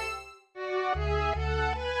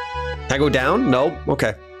 Can I go down? No?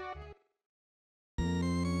 Okay.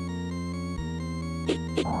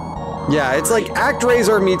 Yeah, it's like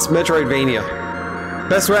ActRaiser meets Metroidvania.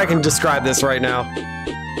 Best way I can describe this right now.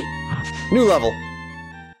 New level.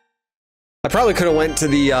 I probably could have went to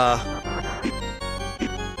the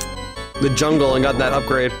jungle and got that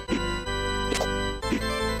upgrade.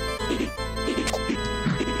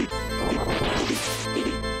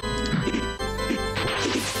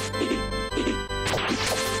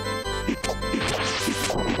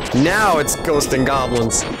 Now it's Ghosts and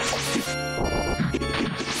Goblins.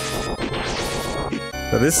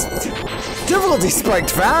 Now this difficulty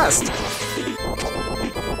spiked fast.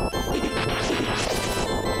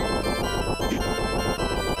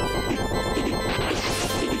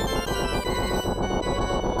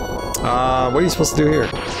 What are you supposed to do here?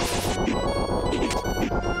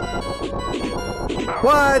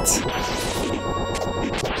 What?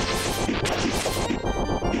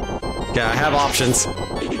 Okay, I have options.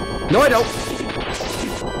 No, I don't.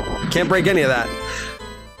 Can't break any of that.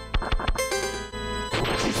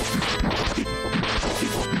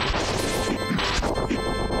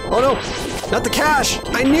 Oh no, not the cash.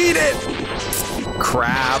 I need it.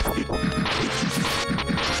 Crap.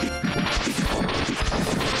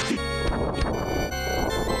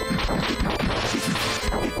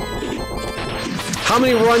 How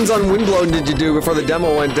many runs on Windblown did you do before the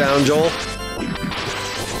demo went down, Joel?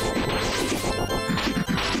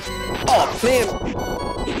 Oh, man!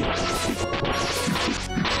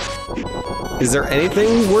 Is there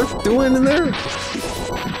anything worth doing in there?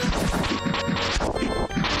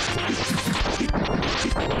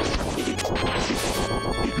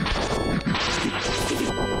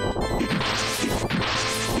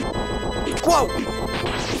 Whoa!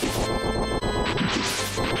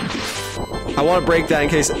 I want to break that in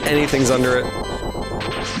case anything's under it.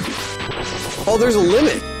 Oh, there's a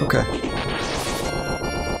limit. Okay.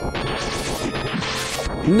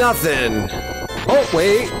 Nothing. Oh,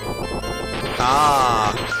 wait.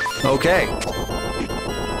 Ah. Okay.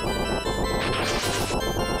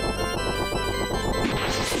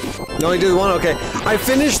 No, he did one. Okay. I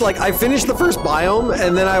finished the first biome,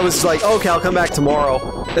 and then I was like, okay, I'll come back tomorrow.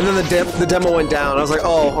 And then the demo went down. I was like,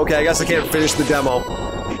 oh, okay, I guess I can't finish the demo.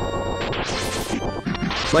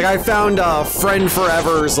 Like, I found Friend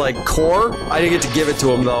Forever's, like, core. I didn't get to give it to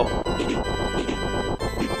him, though.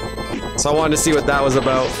 So I wanted to see what that was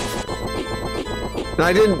about. And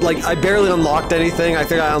I didn't, like, I barely unlocked anything. I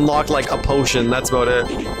think I unlocked, like, a potion. That's about it.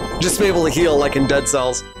 Just to be able to heal, like in Dead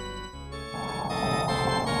Cells.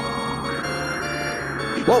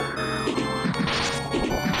 Whoa!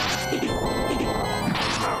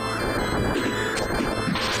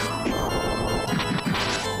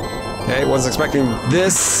 Okay, wasn't expecting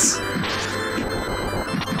this.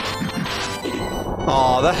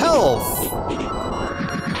 Aw, the health!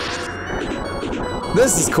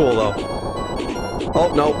 This is cool, though.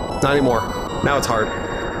 Oh, no, not anymore. Now it's hard.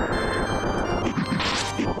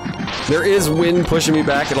 There is wind pushing me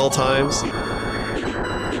back at all times.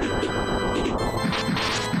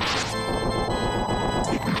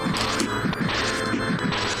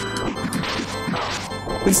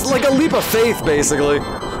 It's like a leap of faith, basically.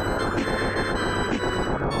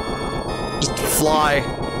 Just fly.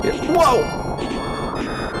 Whoa!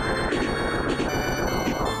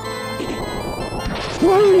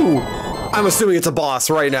 Woo! I'm assuming it's a boss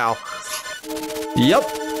right now. Yep.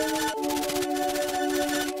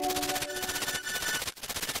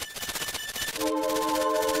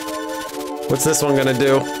 What's this one gonna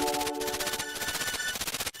do?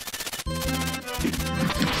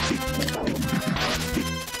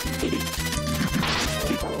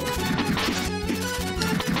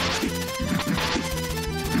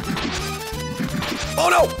 Oh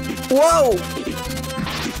no! Whoa!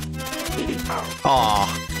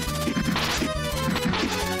 Aw.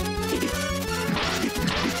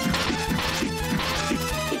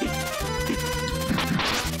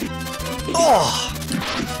 Oh!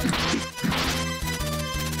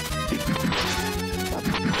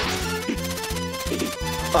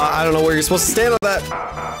 I don't know where you're supposed to stand on that.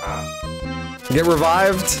 Get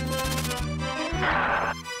revived.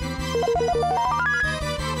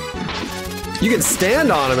 You can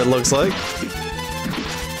stand on him, it looks like.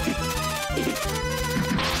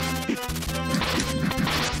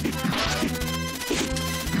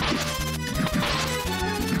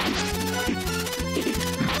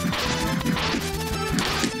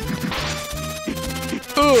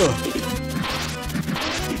 Ugh.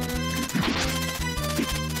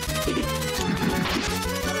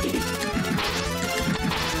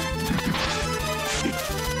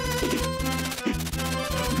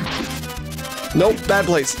 Nope, bad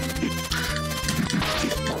place.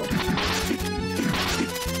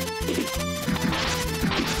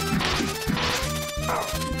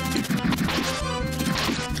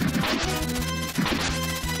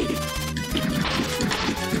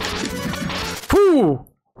 Whew!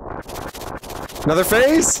 Another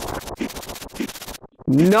phase?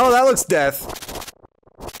 No, that looks death.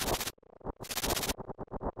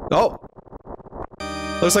 Oh.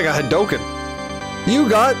 Looks like a Hadoken. You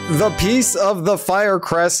got the piece of the fire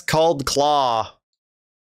crest called Claw.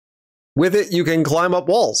 With it, you can climb up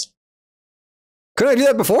walls. Couldn't I do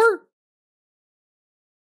that before?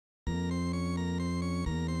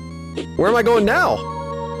 Where am I going now?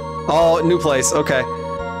 Oh, new place. Okay.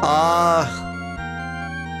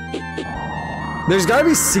 There's gotta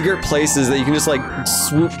be secret places that you can just like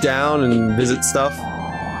swoop down and visit stuff.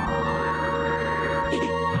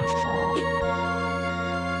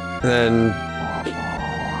 And then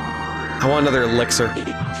I want another elixir.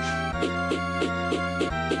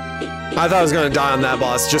 I thought I was gonna die on that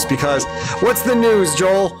boss just because. What's the news,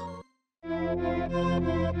 Joel?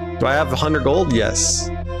 Do I have 100 gold? Yes.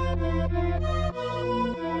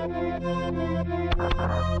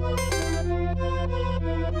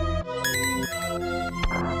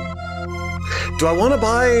 Do I want to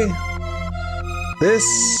buy this?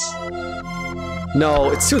 No,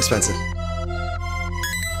 it's too expensive.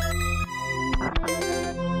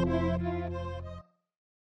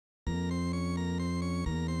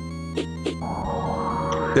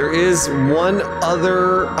 There is one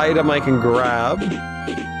other item I can grab.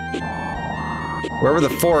 Wherever the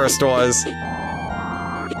forest was.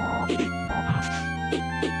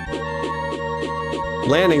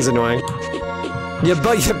 Landing's annoying. You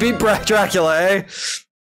beat Dracula, eh?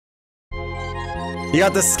 You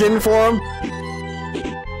got the skin for him?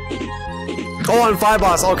 Oh, on 5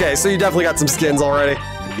 boss. Okay, so you definitely got some skins already.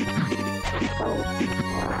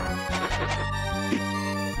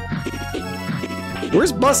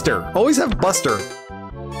 Where's Buster? Always have Buster.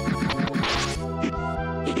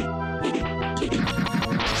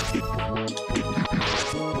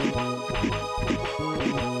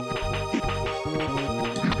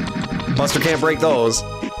 Buster can't break those.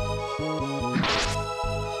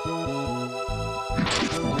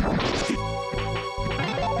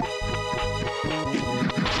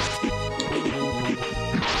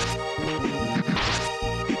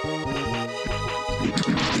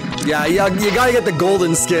 Yeah, you gotta get the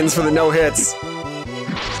golden skins for the no-hits.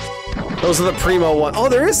 Those are the primo one. Oh,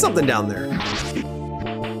 there is something down there.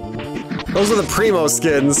 Those are the primo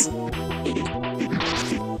skins.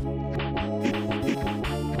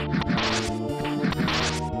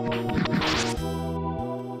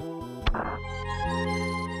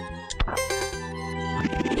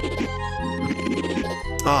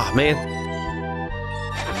 Oh, man.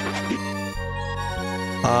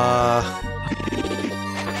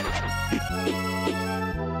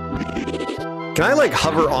 Can I, like,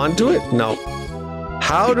 hover onto it? No.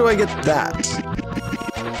 How do I get that?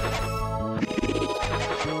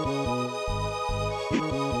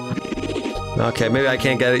 Okay, maybe I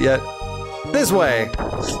can't get it yet. This way!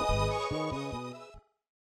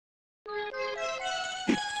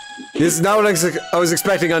 This is not what I was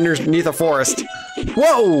expecting underneath a forest.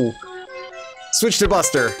 Whoa! Switch to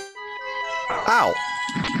Buster. Ow.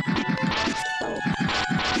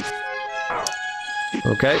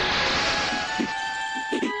 Okay.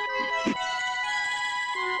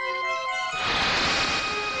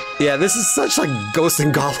 Yeah, this is such like Ghosts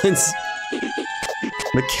and Goblins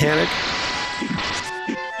mechanic.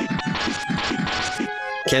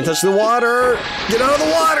 Can't touch the water! Get out of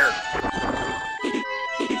the water!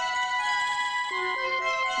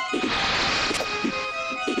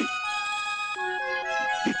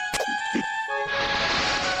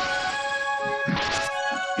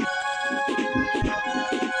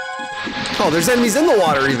 Oh, there's enemies in the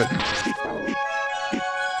water even.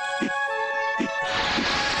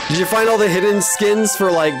 Did you find all the hidden skins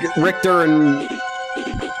for like Richter and...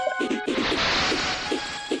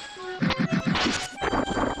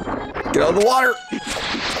 Get out of the water!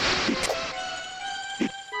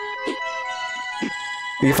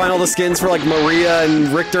 Did you find all the skins for like Maria and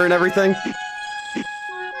Richter and everything?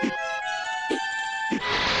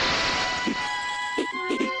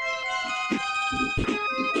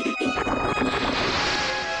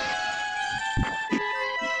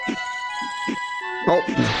 Oh.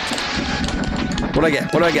 What'd I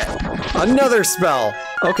get? What'd I get? Another spell!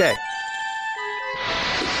 Okay.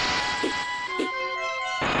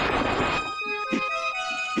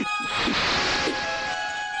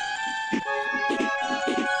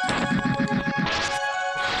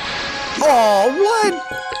 Oh, what?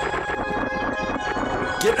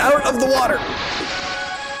 Get out of the water!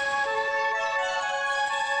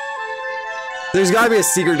 There's gotta be a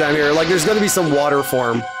secret down here. Like, there's gonna be some water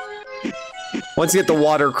form. Once you get the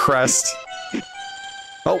water crest.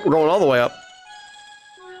 Oh, we're going all the way up.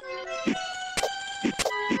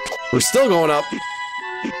 We're still going up.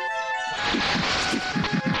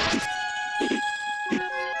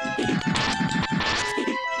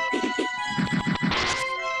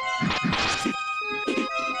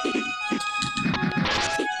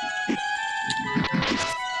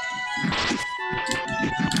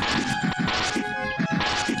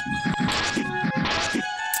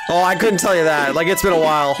 Oh, I couldn't tell you that. Like, it's been a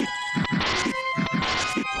while.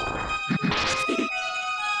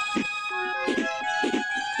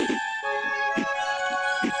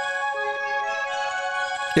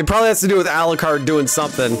 It probably has to do with Alucard doing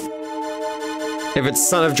something. If it's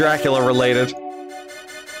Son of Dracula related.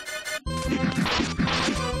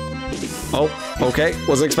 Oh, okay.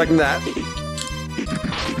 Wasn't expecting that.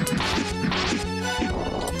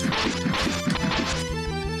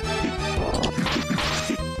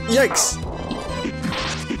 Yikes!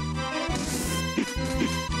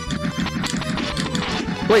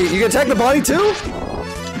 Wait, you can attack the body too?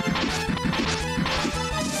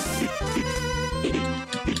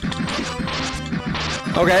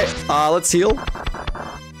 Okay, let's heal.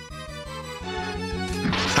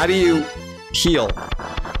 How do you heal?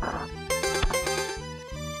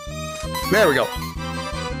 There we go.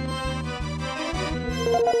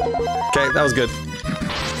 Okay, that was good.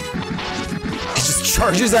 He just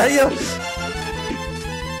charges at you?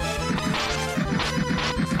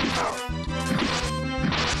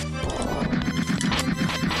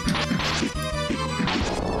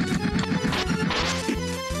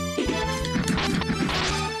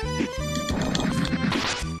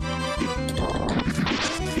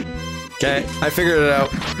 Okay, I figured it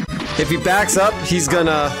out. If he backs up, he's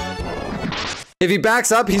gonna... If he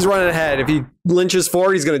backs up, he's running ahead. If he lynches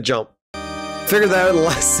forward, he's gonna jump. Figured that out in the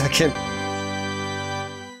last second.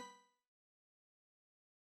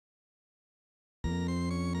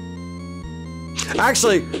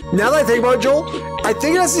 Actually, now that I think about it, Joel, I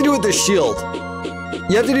think it has to do with the shield.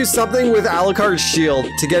 You have to do something with Alucard's shield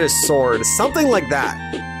to get his sword. Something like that.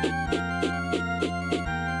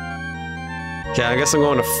 Okay, I guess I'm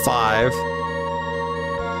going to 5.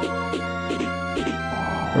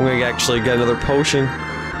 I'm gonna actually get another potion.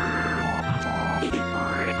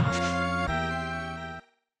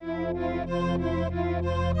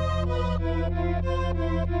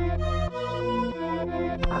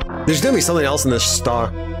 There's gonna be something else in this star.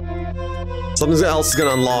 Something else is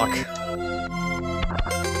gonna unlock.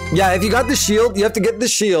 Yeah, if you got the shield, you have to get the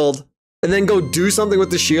shield, and then go do something with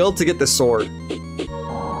the shield to get the sword.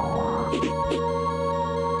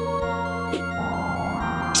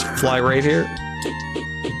 Just fly right here.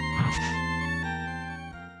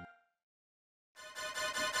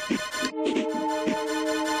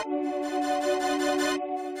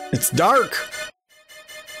 It's dark!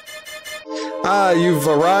 Ah, you've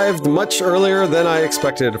arrived much earlier than I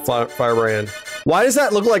expected, Firebrand. Why does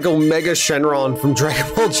that look like Omega Shenron from Dragon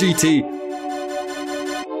Ball GT?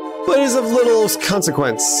 But it is of little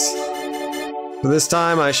consequence. For this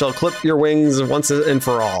time, I shall clip your wings once and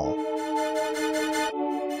for all.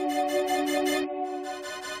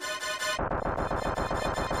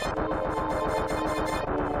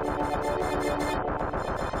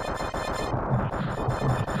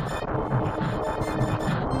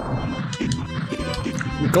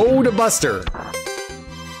 Go to Buster.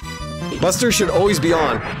 Buster should always be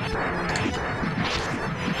on.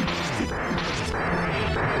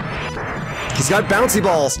 He's got bouncy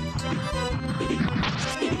balls.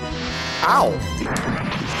 Ow.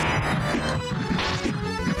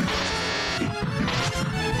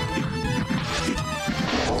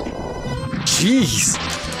 Jeez.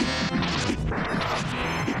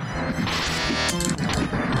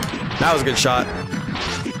 That was a good shot.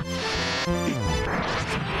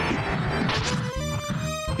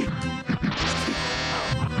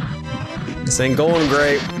 This ain't going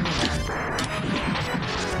great.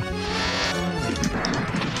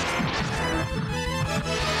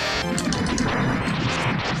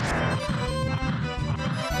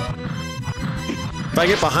 If I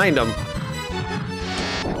get behind him.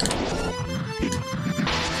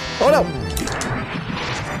 Oh no!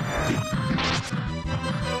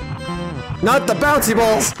 Not the bouncy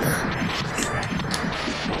balls!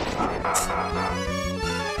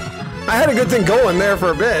 I had a good thing going there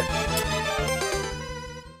for a bit.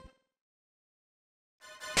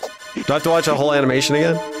 Do I have to watch a whole animation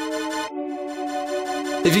again?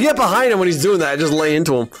 If you get behind him when he's doing that, just lay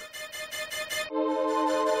into him.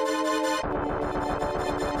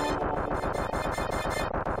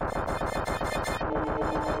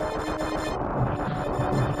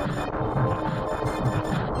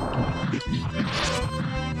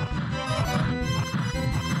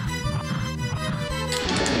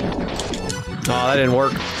 Oh, that didn't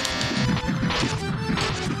work.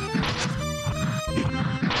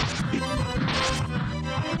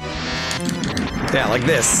 Yeah, like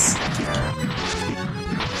this.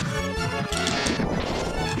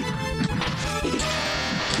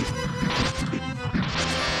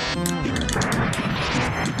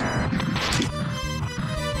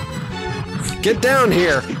 Get down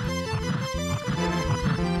here.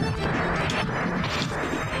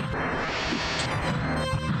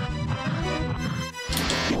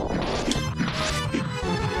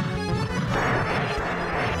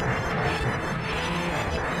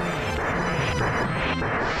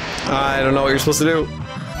 I don't know what you're supposed to do.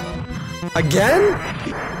 Again?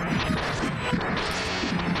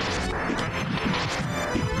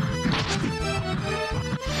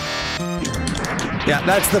 Yeah,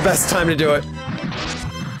 that's the best time to do it.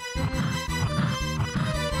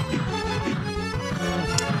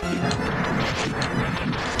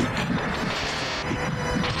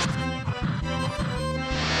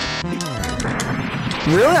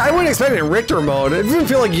 Really? I wouldn't expect it in Richter mode. It didn't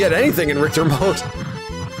feel like you get anything in Richter mode.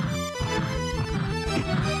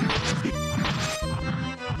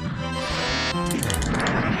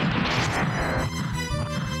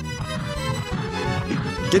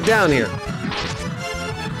 Get down here.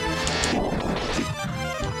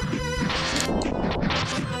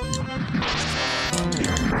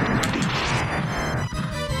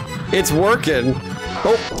 It's working.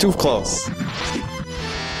 Oh, too close.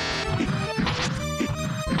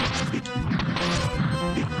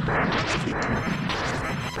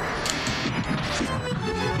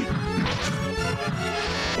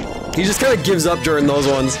 He just kind of gives up during those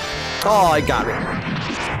ones. Oh, I got it.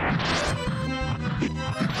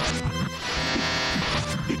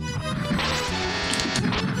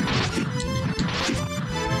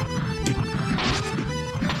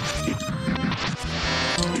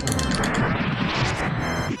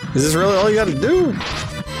 Is this really all you gotta do?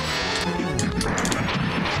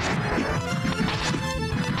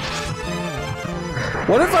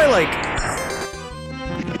 What if I like...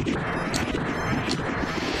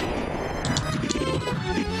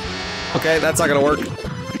 Okay, that's not gonna work.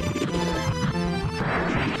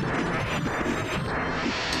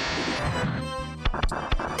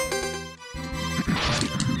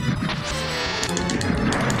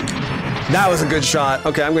 That was a good shot.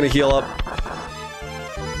 Okay, I'm gonna heal up.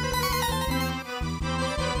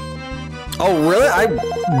 Oh, really? I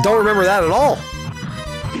don't remember that at all.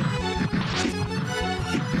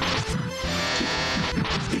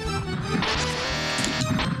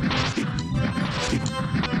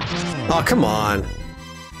 Oh, come on.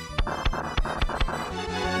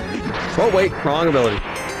 Oh, wait. Wrong ability.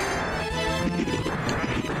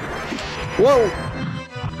 Whoa.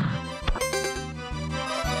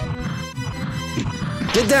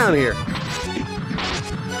 Get down here.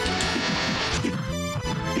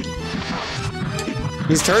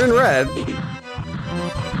 He's turning red.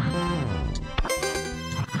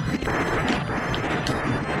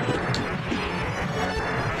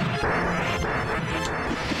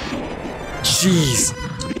 Jeez.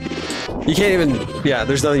 You can't even... Yeah,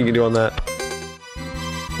 there's nothing you can do on that.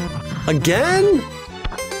 Again?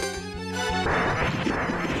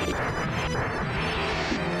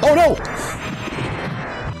 Oh no!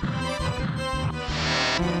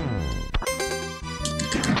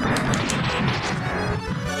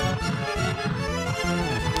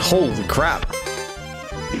 Holy crap.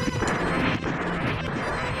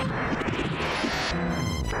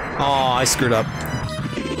 Oh, I screwed up.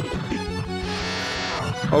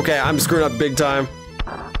 Okay, I'm screwing up big time.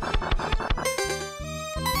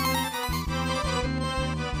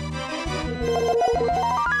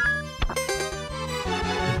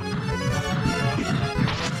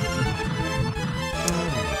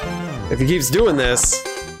 If he keeps doing this...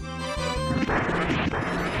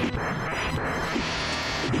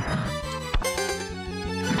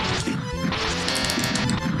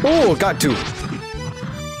 Oh, got two.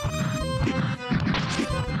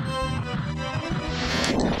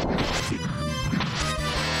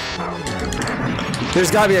 There's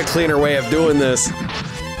gotta be a cleaner way of doing this.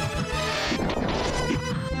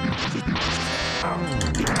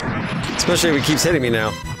 Especially if he keeps hitting me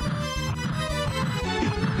now.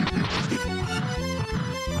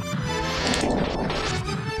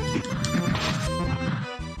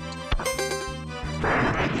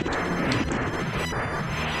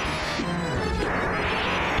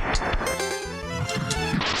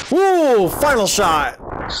 Woo! Final shot!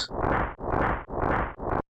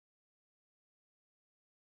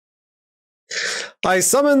 I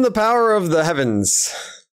summon the power of the heavens.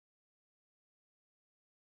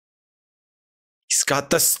 He's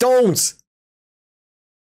got the stones!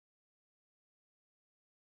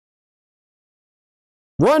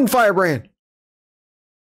 Run, Firebrand!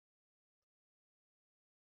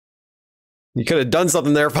 You could have done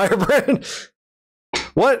something there, Firebrand.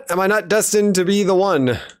 What? Am I not destined to be the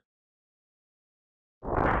one?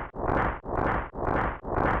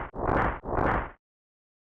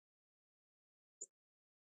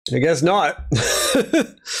 I guess not.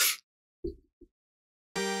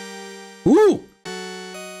 Woo!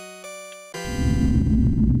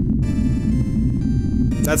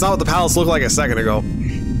 That's not what the palace looked like a second ago.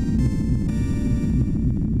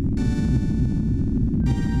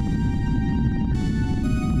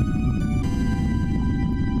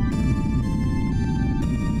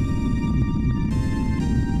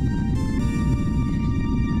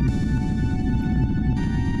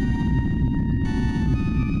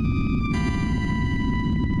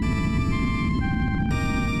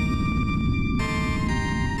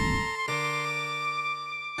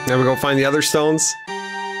 Now we go find the other stones.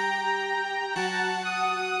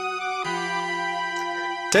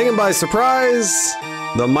 Taken by surprise,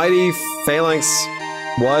 the mighty phalanx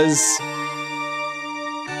was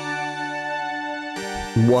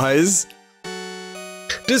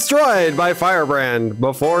destroyed by Firebrand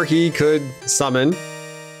before he could summon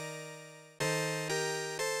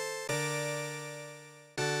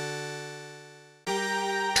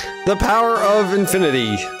the power of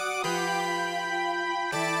infinity.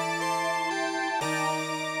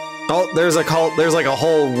 Oh, there's like a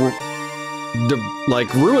whole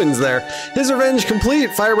like ruins there. His revenge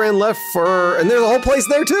complete. Firebrand left for, and there's a whole place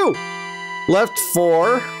there too. Left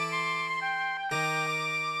for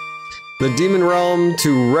the demon realm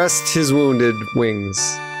to rest his wounded wings.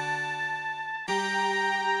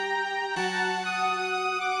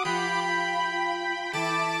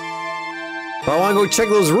 But I want to go check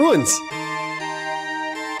those ruins.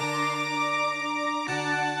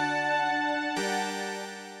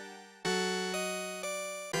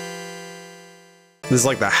 This is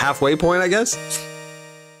like the halfway point, I guess.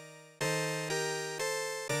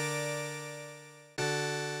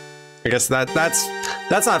 I guess that's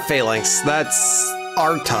not phalanx. That's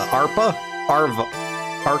Arxa.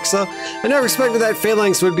 I never expected that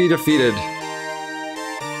phalanx would be defeated.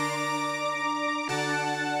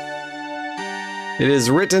 It is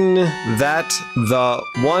written that the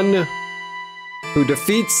one who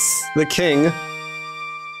defeats the king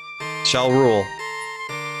shall rule.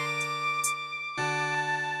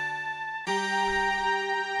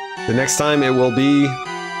 The next time it will be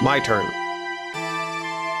my turn. ...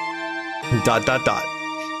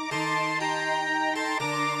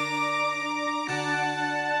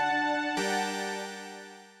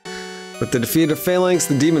 With the defeat of Phalanx,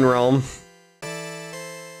 the Demon Realm...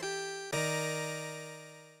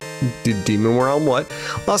 Did Demon Realm what?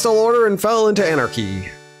 Lost all order and fell into anarchy.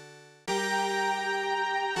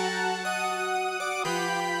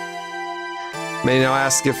 May now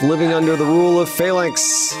ask if living under the rule of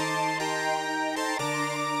Phalanx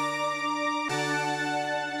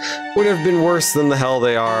would have been worse than the hell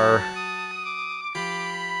they are.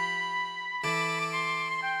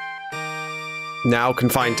 Now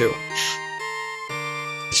confined to.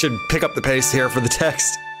 Should pick up the pace here for the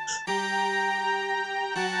text.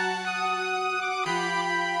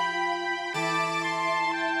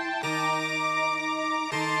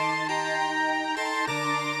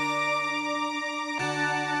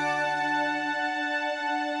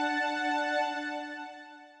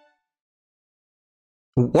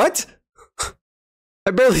 What?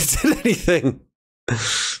 I barely did anything.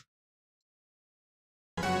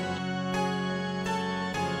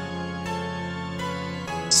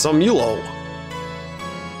 Samulo.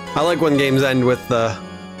 I like when games end with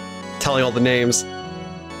telling all the names.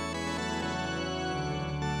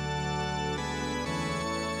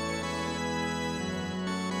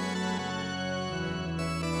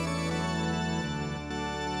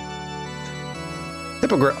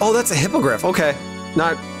 Hippogriff. Oh, that's a hippogriff. Okay.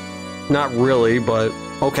 Not really, but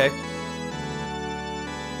okay.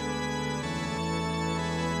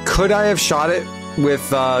 Could I have shot it with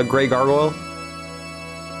Grey Gargoyle?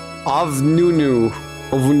 Ovnunu.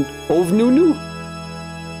 Ovnunu?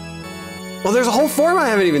 Well, there's a whole form I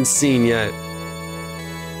haven't even seen yet.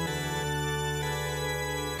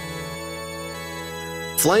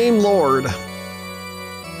 Flame Lord.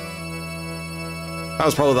 That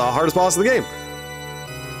was probably the hardest boss of the game.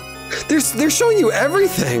 They're showing you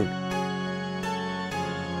everything.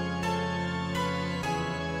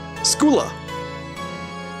 Skula.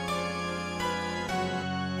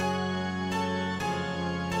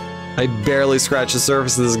 I barely scratched the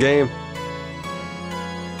surface of this game.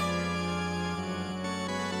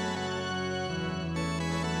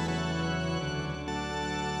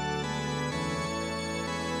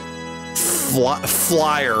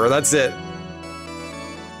 flyer. That's it.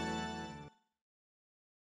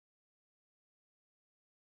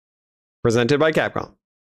 Presented by Capcom.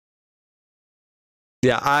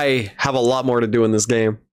 Yeah, I have a lot more to do in this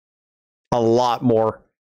game. A lot more.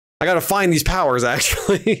 I gotta find these powers,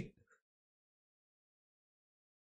 actually.